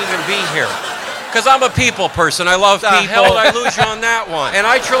 we wouldn't even be here. Because I'm a people person. I love people. How did I lose you on that one? And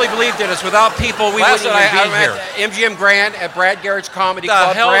I truly believed in us. Without people, we wouldn't even be here. MGM Grand at Brad Garrett's Comedy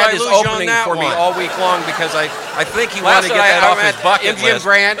Club. Brad is opening for me all week long because I think he wanted to get that off his bucket list. MGM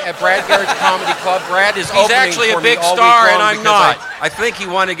Grand at Brad Garrett's Comedy Club. Brad is opening for me all week long. He's actually a big star, and I'm not. I think he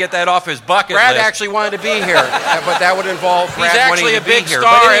wanted to get that off his bucket list. Brad actually wanted to be here, but that would involve Brad wanting to be here. He's actually a big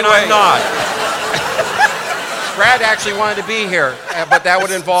star, and I'm not. Brad actually wanted to be here, but that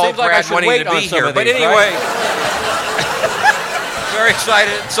would involve Brad wanting to be here. But anyway, very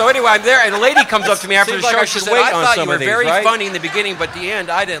excited. So anyway, I'm there, and a lady comes up to me after the show. She said, "I thought you were very funny in the beginning, but the end,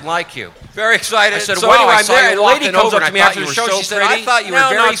 I didn't like you." Very excited. I said, "So anyway, I'm there, and a lady comes up to me after the show. She said, "I thought you were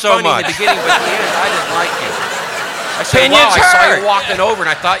very funny in the beginning, but the end, I didn't like you." I said, "Wow, I saw you walking over, and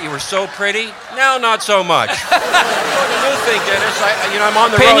I thought you were so pretty." No, not so much. The new thing, Dennis, I'm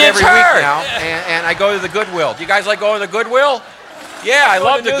on the road every week now, and I go to the Goodwill. Do you guys like going to the Goodwill? Yeah, I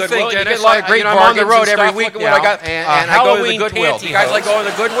love the Goodwill. You get a lot of great bargains. I'm on the road every week now, and I go to the Goodwill. Do you guys like going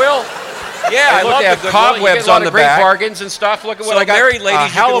to the Goodwill? Yeah, I love the Goodwill. Cobwebs on the back. Great bargains and stuff. Look at what I got. Married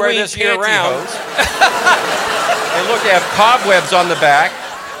ladies, you can wear this year round. And look, they have cobwebs on the back.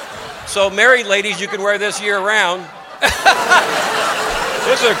 So married ladies, you can wear this year round.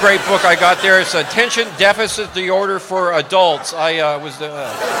 This is a great book I got there. It's Attention Deficit Disorder for Adults. This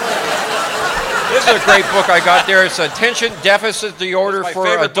is a great book I got there. It's Attention Deficit Disorder for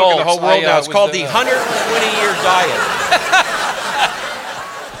Adults. The whole world now. It's called the 120-Year Diet.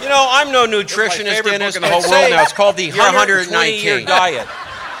 You know, I'm no nutritionist, Dennis, in the whole world now. It's called the 120-Year Diet.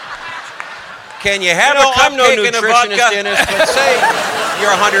 Can you have a cupcake? I'm no nutritionist, Dennis, but say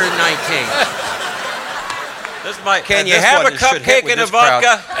you're 119. Can you have a cupcake and a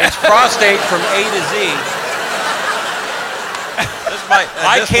vodka? It's prostate from A to Z.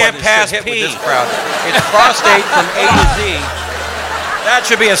 I can't pass P. It's prostate from A to Z. That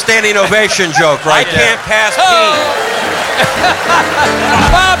should be a standing ovation joke right there. I can't pass pee.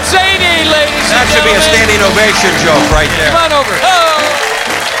 Bob Zany, ladies and gentlemen. That should be a standing ovation joke right there. Come on over.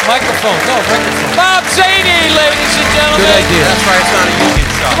 Microphone. No, microphone. Bob Zany, ladies and gentlemen. Good idea. That's right. It's not a union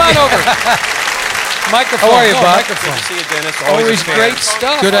shop. Come on over. Microphone. How are you, Bob? Microphone. Good to see you, Dennis. Always great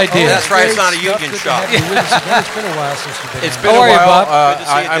stuff. Good idea. That's right. It's not a union shop. It's been a while since you've been It's been a while.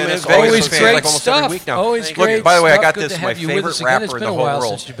 I'm in Vegas. Always great like almost stuff. every week now. Always great. By the way, I got Good this. to My have you with us favorite again. rapper It's in been the a while whole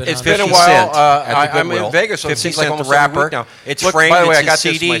world. since you've been It's on. been a 50 while. Cent I'm in Vegas, so 50 it's like Cent the the rapper. rapper. It's Look, framed. by the way, I It's got a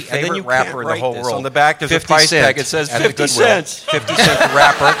this. CD, My and then favorite you rapper in the whole world. On the back, there's a 50 price Cent tag. It says at the 50 Goodwill. cents. 50 Cent the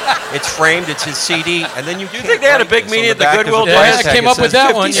rapper. It's framed. It's his CD, and then you. Do you think they had a big meeting at the Goodwill? Yeah, I came up with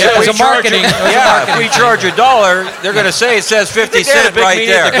that one. Yeah, it was a marketing. Yeah, if we charge $1, they're going to say it says 50 cent right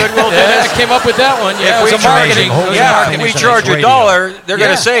there. Yeah, I came up with that one. Yeah, it was a marketing. Yeah, if we charge $1, they're going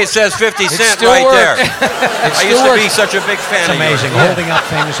to say it says 50 cent right there. I used to be such a big fan of yours. It's amazing, holding up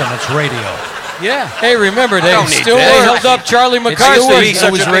things on its radio. Yeah. Hey, remember, they still that. held up Charlie McCarthy.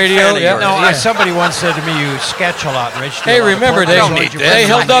 It was radio. No, somebody once said to me, you sketch a lot, Rich. Hey, remember, they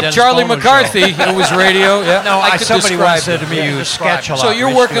held up Charlie McCarthy. It was radio. Yeah. No, somebody once said to me, you sketch a lot. So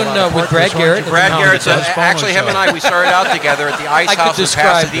you're working with Brad Garrett? Brad Garrett's actually, him and I, we started out together at the Ice House in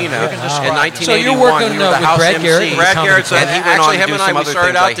Pasadena in 1981. So you're working with Brad Garrett? Brad Garrett's actually, him and I, we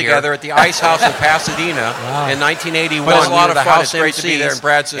started out together at the Ice House in Pasadena in 1981. But it's a lot of fun. It's great to be there. And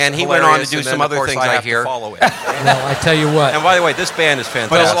Brad's and he went on to do some other things I hear. Follow it. Well, I tell you what. And by the way, this band is fantastic.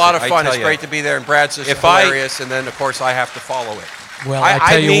 But it's a lot of fun. It's great to be there, and Brad's just hilarious. And then, of course, I have to follow it. Well, I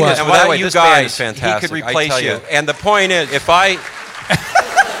tell you what. And without you guys, he could replace you. And the point is, if I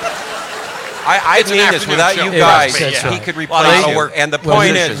mean this, without you guys, he could replace you. And the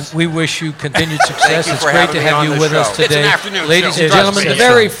point is, we wish you continued success. It's great to have you with us today. Ladies and show. gentlemen, the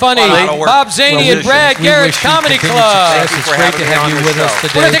very funny Bob Zany and Brad Garrett Comedy Club. It's great to have you with us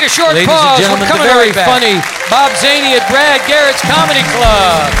today. We're going to take a short pause. We're coming right back. The very funny Bob Zany and Brad Garrett's Comedy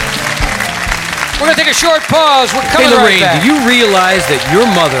Club. We're going to take a short pause. We're coming right back. Do you realize that your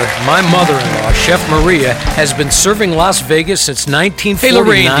mother, my mother-in-law, Chef Maria, has been serving Las Vegas since 1949? Hey,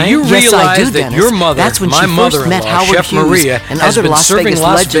 Lorraine, do you realize that your mother, my mother-in-law, Chef Maria, has been serving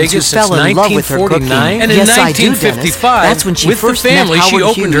Las Vegas since 1949? And in 1955, with the family, she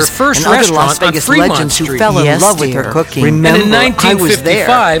opened her first restaurant on Fremont Street. And in 1955, with the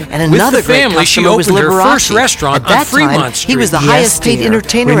family, she opened her first restaurant on Fremont Street. He was the highest paid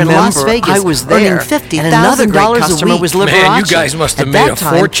entertainer in Las Vegas. I was there. $50,000 a week. Man, you guys must have made a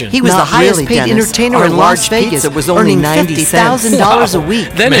fortune. He was the highest paid entertainer in Las Vegas, earning $50,000 a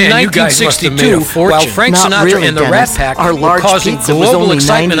week. Then in 1962, while Frank Sinatra and the Rat Pack were causing global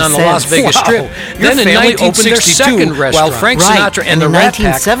excitement on the Las Vegas Strip, then in 1962, while Frank Sinatra and the Rat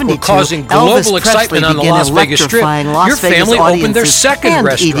Pack were causing global excitement on the Las Vegas Strip, your family opened their second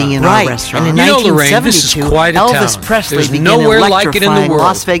restaurant. Right. And you know, Lorraine, this is quite a town. There's nowhere like it in the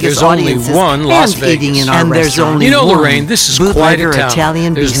world. There's only one Las Vegas. And there's only you know, Lorraine, this is quite a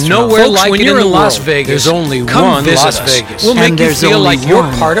town. There's nowhere like it in the world. There's only one Las Vegas. We'll make you feel like you're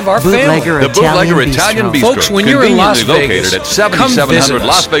part of our family. The Bootlegger Italian Bistro. Folks, when you're in Las Vegas, located at 7700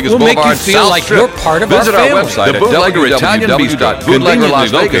 Las Vegas Boulevard, we'll make you feel like you're part of our family. Visit our website at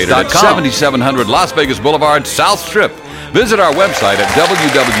www.bootleggerlasvegas.com. 7700 Las Vegas Boulevard, South Strip. Visit our website at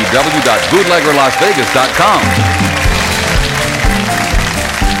www.bootleggerlasvegas.com.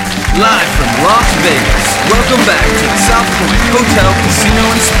 Live from Las Vegas, welcome back to the South Point Hotel, Casino,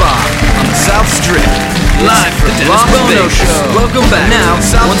 and Spa on the South Strip. Live from the Las Vegas Show. Welcome back now,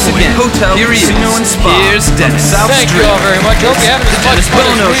 South Point Hotel, Casino, and Spa. Here's Dennis. South Thank Strip. you all very much. Hope you're having as much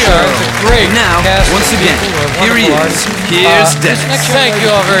fun as we are. It's a great now, cast once of again, people, here he is. Here's Dennis. Thank you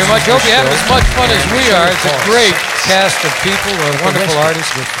all very much. Hope you're having as much fun as we are. It's a great cast of people, wonderful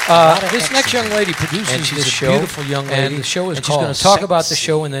artists. This next young lady produces this show. Beautiful young lady. And the show is called. She's going to talk about the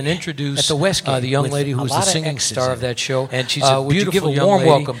show and then introduce the young lady who is the singing star of that show. And she's a beautiful young lady.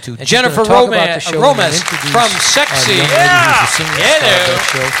 Welcome to Jennifer Romas from Sexxy. Yeah.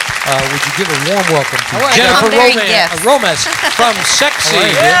 Would you give a warm welcome to Jennifer Romas from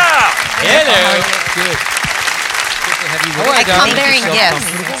Sexxy? Yeah. Hello. Good. I come bearing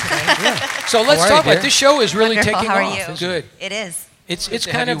gifts. So let's talk about this show is really taking How are off. you? Good. It is. It's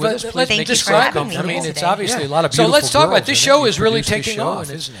kind of Thank you for describe having it. me I mean, today. it's obviously a lot of beautiful. So let's talk about this show is really taking off,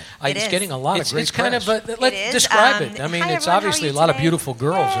 isn't it? It's getting a lot of great. It's kind of let's describe it. I mean, it's obviously a lot of beautiful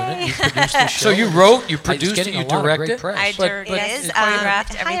girls in it. You produced the show. So you wrote, you produced it, you directed. I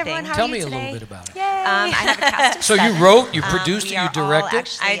choreographed everything. Tell me a little bit about it. I have a cast of So you wrote, you produced it, you directed.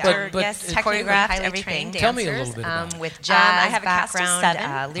 But choreographed everything. Tell me a little bit about it. With jazz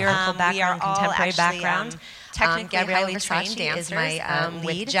background, lyrical background, contemporary background. technically Gabriella Versace is my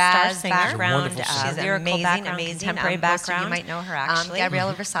lead jazz background. She's amazing contemporary background. You might know her actually.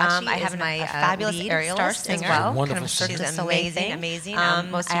 Gabriella Versace I have my fabulous aerialist as well. Wonderful She's amazing.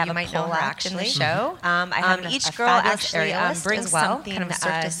 Most of you might know her actually. Show. I have each girl actually brings something kind of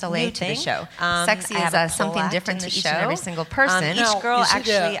Cirque du Soleil to the show. Sexy is something different to each and every single person. Each girl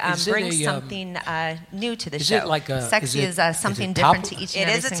actually brings something new to the show. Sexy is something different to each and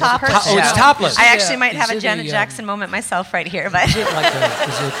every single person. Oh, it's topless. I actually might have a Janet Jackson moment myself right here, but is it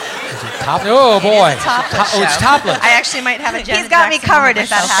topless? Oh boy! It's topless. I actually might have a Janet Jackson. He's got me covered if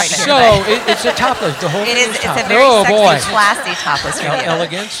that happens. So it's a topless. The whole thing is topless. It's a very sexy, classy topless review.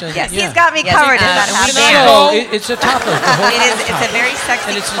 Elegance. Yes, he's got me covered if that happens. So it's a topless. The whole thing is it's a very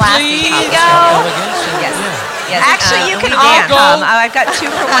sexy, classy topless. Yes. Actually, you can all come. I've got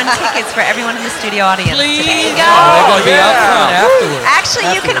 2-for-1 tickets for everyone in the studio audience today. They're going to be out front afterwards.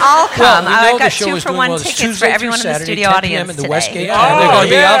 Actually, you can all come. I've got 2-for-1 tickets for everyone in the studio audience today. They're going to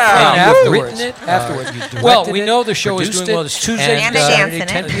be out front afterwards. Well, we know the show is doing well. It's Tuesday and Saturday,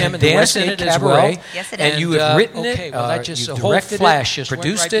 10 p.m. in the West End Cabaret. Yes, it is. And you have written it. You directed it,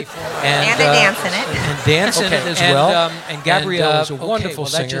 produced it, and I dance in it. And dance in it as well. And Gabrielle is a wonderful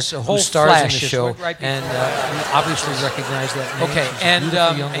singer who stars in the show. And obviously recognize that name. Okay, and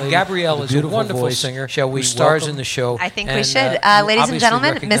Gabrielle is a wonderful singer who stars in the show. I think we should. Ladies and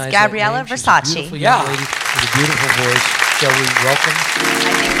gentlemen, Miss Gabriella Versace. Yeah, lady with a beautiful voice. Shall we welcome?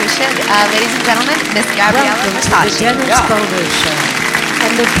 I think we should. Ladies and gentlemen, Miss Gabriella Versace. Welcome to the Dennis Bono Show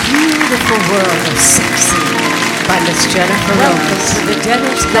and the beautiful world of Sexxy by Miss Jennifer Romas. Welcome to the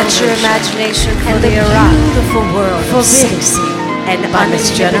Dennis Bono Show. Let your imagination for the beautiful world of Sexxy. And by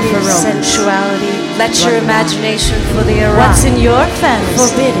Miss Jennifer Romas. Sensuality. Let your imagination for the erotic. What's in your fantasy?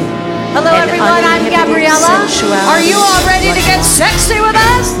 Forbidden. Hello everyone, I'm Gabriella. Are you all ready to get sexy with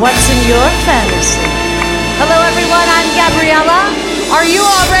us? What's in your fantasy? Hello everyone, I'm Gabriella. Are you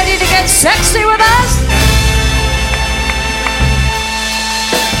all ready to get sexy with us?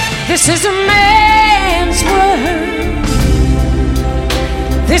 This is a man's world.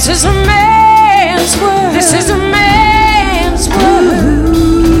 This is a man's world. This is a man's world.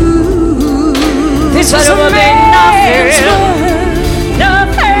 This is a man's world.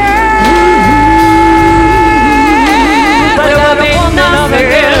 Nothing but a woman of a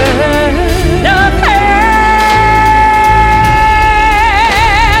girl. Nothing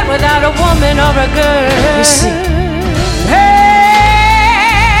without a woman or a girl. You see.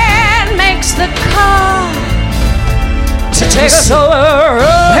 And makes the car to take us over a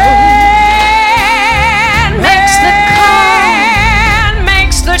road. And makes the car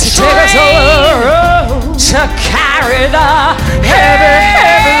makes the train to carry the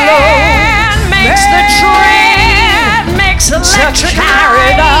heavy load. Makes the train makes electric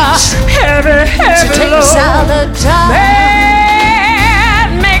carry the heavy load. Man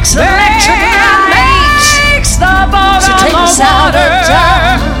makes electric makes the boat on the water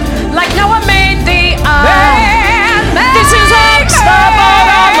like Noah made the ark. This is makes the boat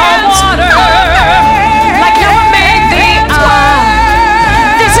on the water like Noah made the ark.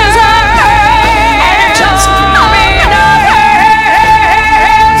 This is a just coming of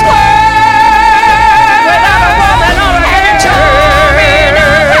man's world without a woman or a girl.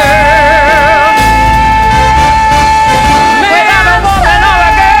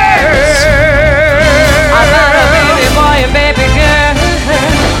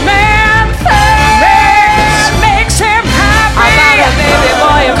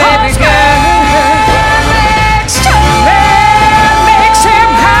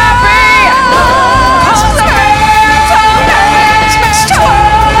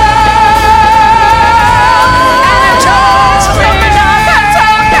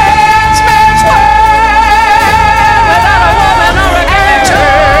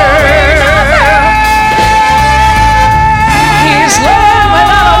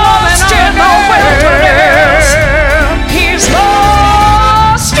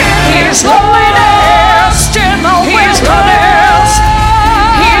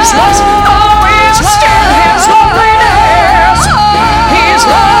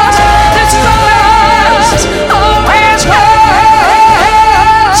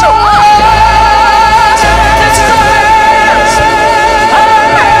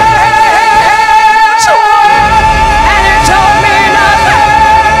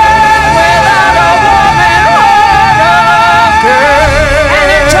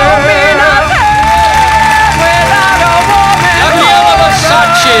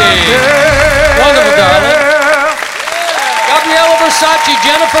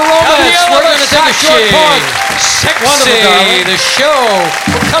 We're going to take a short pause. Sexxy, the show.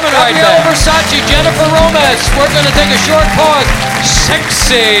 We're coming right back. Versace, Jennifer Romas. We're going to take a short pause.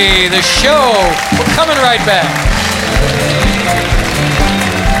 Sexxy, the show. We're coming right back.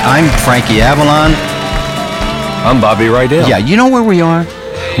 I'm Frankie Avalon. I'm Bobby Rydell. Yeah, you know where we are?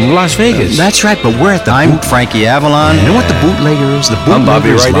 Las Vegas. That's right, but we're at the I'm Frankie Avalon. You know what the bootlegger is? The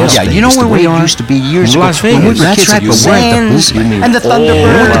bootlegger is Las Vegas. Yeah, you know where we are? Used to be years ago. Las Vegas. That's right, but we're at the bootlegger. And the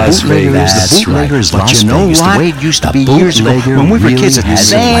Thunderbird. The bootlegger is the bootlegger is Las Vegas. But you know what? The way it used to be years ago when we were kids at the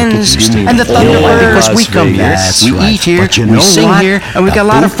Sands. And the Thunderbird, because we come here, we eat here, we sing here, and we got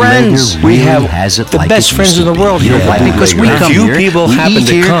a lot of friends. We have the best friends in the world here. Because we come here, people happen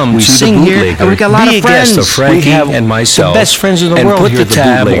to come we sing here, and we got a lot of friends. Be a guest of Frankie and myself. The best friends in the world here.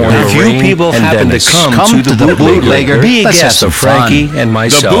 A few people happen to come to the bootlegger. Be a guest of Frankie and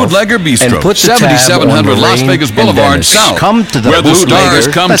myself. The Bootlegger Bistro, 7700 Las Vegas Boulevard South, where the stars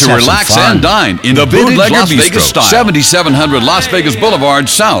come to relax and dine in the Bootlegger Bistro, 7700 Las Vegas Boulevard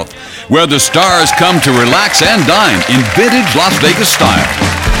South, where the stars come to relax and dine in vintage Las Vegas style.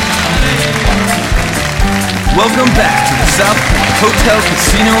 Welcome back to the South Point Hotel,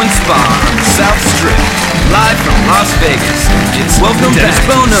 Casino, and Spa on the South Strip. Live from Las Vegas, it's Welcome Back to the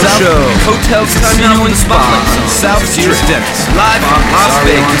Bono Show. Hotel, Casino, and Spa on the South Strip. Live from Las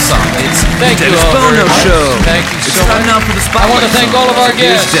Vegas, it's the Dennis Bono Show. Thank you so much. It's time now for the Spotlight. I want to thank all of our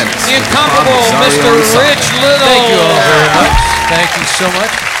guests. The incomparable Mr. Rich Little. Thank you all very much. Thank you so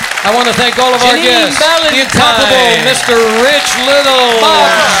much. I want to thank all of our guests. The incomparable Mr. Rich Little. Bob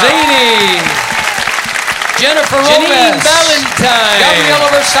Zany. Jennifer Romas, Valentine, Gabriella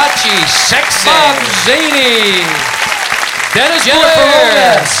Versace, Sexxy, Bob Zany, Dennis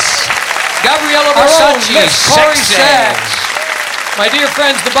Blair, Gabriella Versace, Corrie Sachs, my dear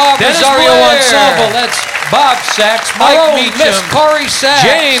friends, the Bob Rosario Ensemble. That's Bob Sachs, Mike Meacham, Miss Corrie Sachs,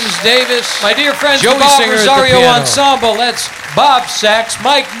 James Davis, my dear friends, the Bob Rosario Ensemble. That's Bob Sachs,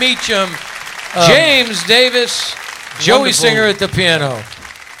 Mike Meacham, James Davis, Joey Singer at the piano.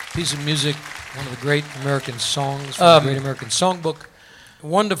 Piece of music. One of the great American songs from the Great American Songbook.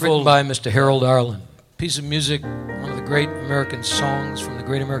 Wonderful. Written by Mr. Harold Arlen. Piece of music, one of the great American songs from the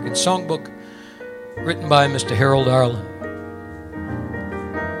Great American Songbook. Written by Mr. Harold Arlen.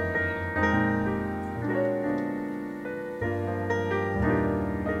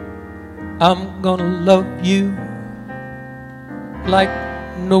 I'm gonna love you like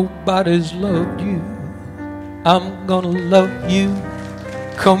nobody's loved you. I'm gonna love you.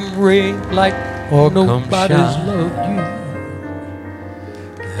 Come rain like nobody's loved you.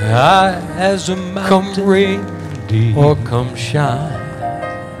 High as a mountain, come rain or come shine.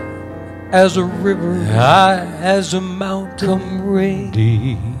 As a river, high as a mountain, come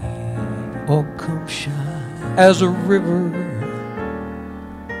rain or come shine. As a river,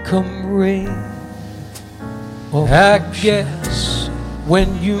 come rain or I guess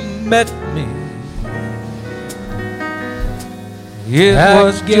when you met me, it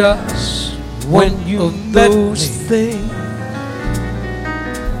was just when you met me.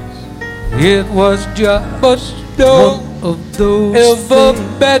 It was just but don't of those ever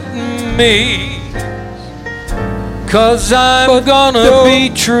bet me. 'Cause I'm gonna be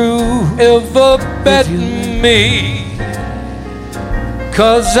true. Ever bet me.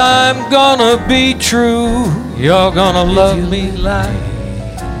 'Cause I'm gonna be true. You're gonna love me like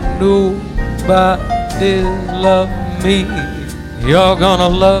nobody loved me. You're gonna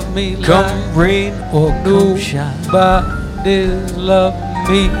love me like come rain or come shine. Nobody love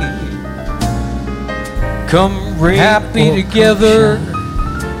me. Come rain happy or together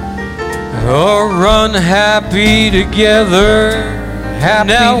or run happy together. Happy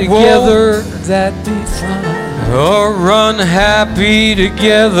now together, that'd be fine. Or run happy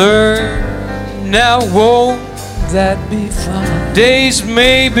together. Now won't that be fine? Days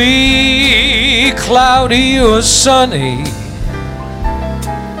may be cloudy or sunny.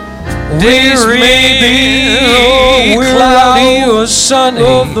 Days may be cloudy or sunny.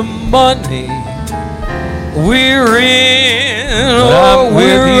 Of the money we're in, or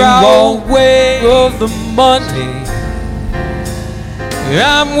we're out of the money.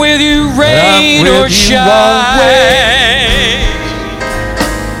 I'm with you, rain or shine.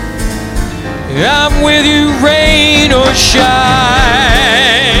 I'm with you, rain or shine.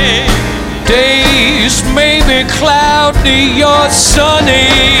 Days may be cloudy or sunny.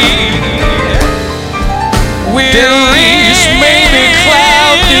 Days may be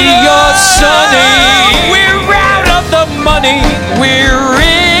cloudy or sunny. We're out of the money we're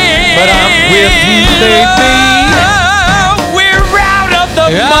in. But I'm with you, baby. We're out of the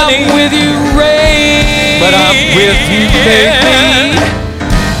money. I'm with you, rain. But I'm with you, baby.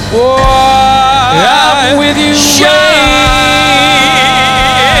 Oh.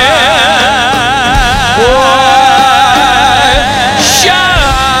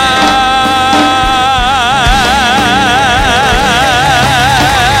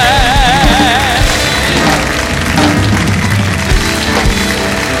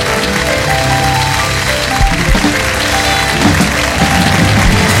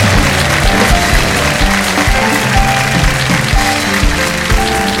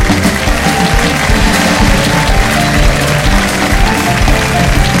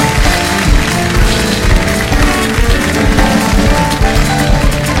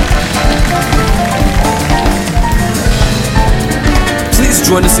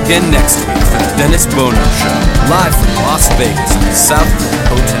 join us again next week for the Dennis Bono Show, live from Las Vegas at the South Point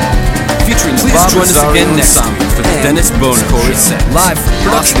Hotel. Featuring the Bob Rosario Ensemble for the Dennis Bono Corrie Show, live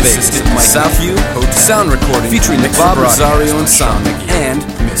from Las Vegas at the Southview Hotel. Sound recording featuring the Bob Rosario Ensemble and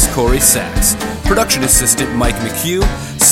Miss Corrie Sachs. Production assistant Mike McHugh.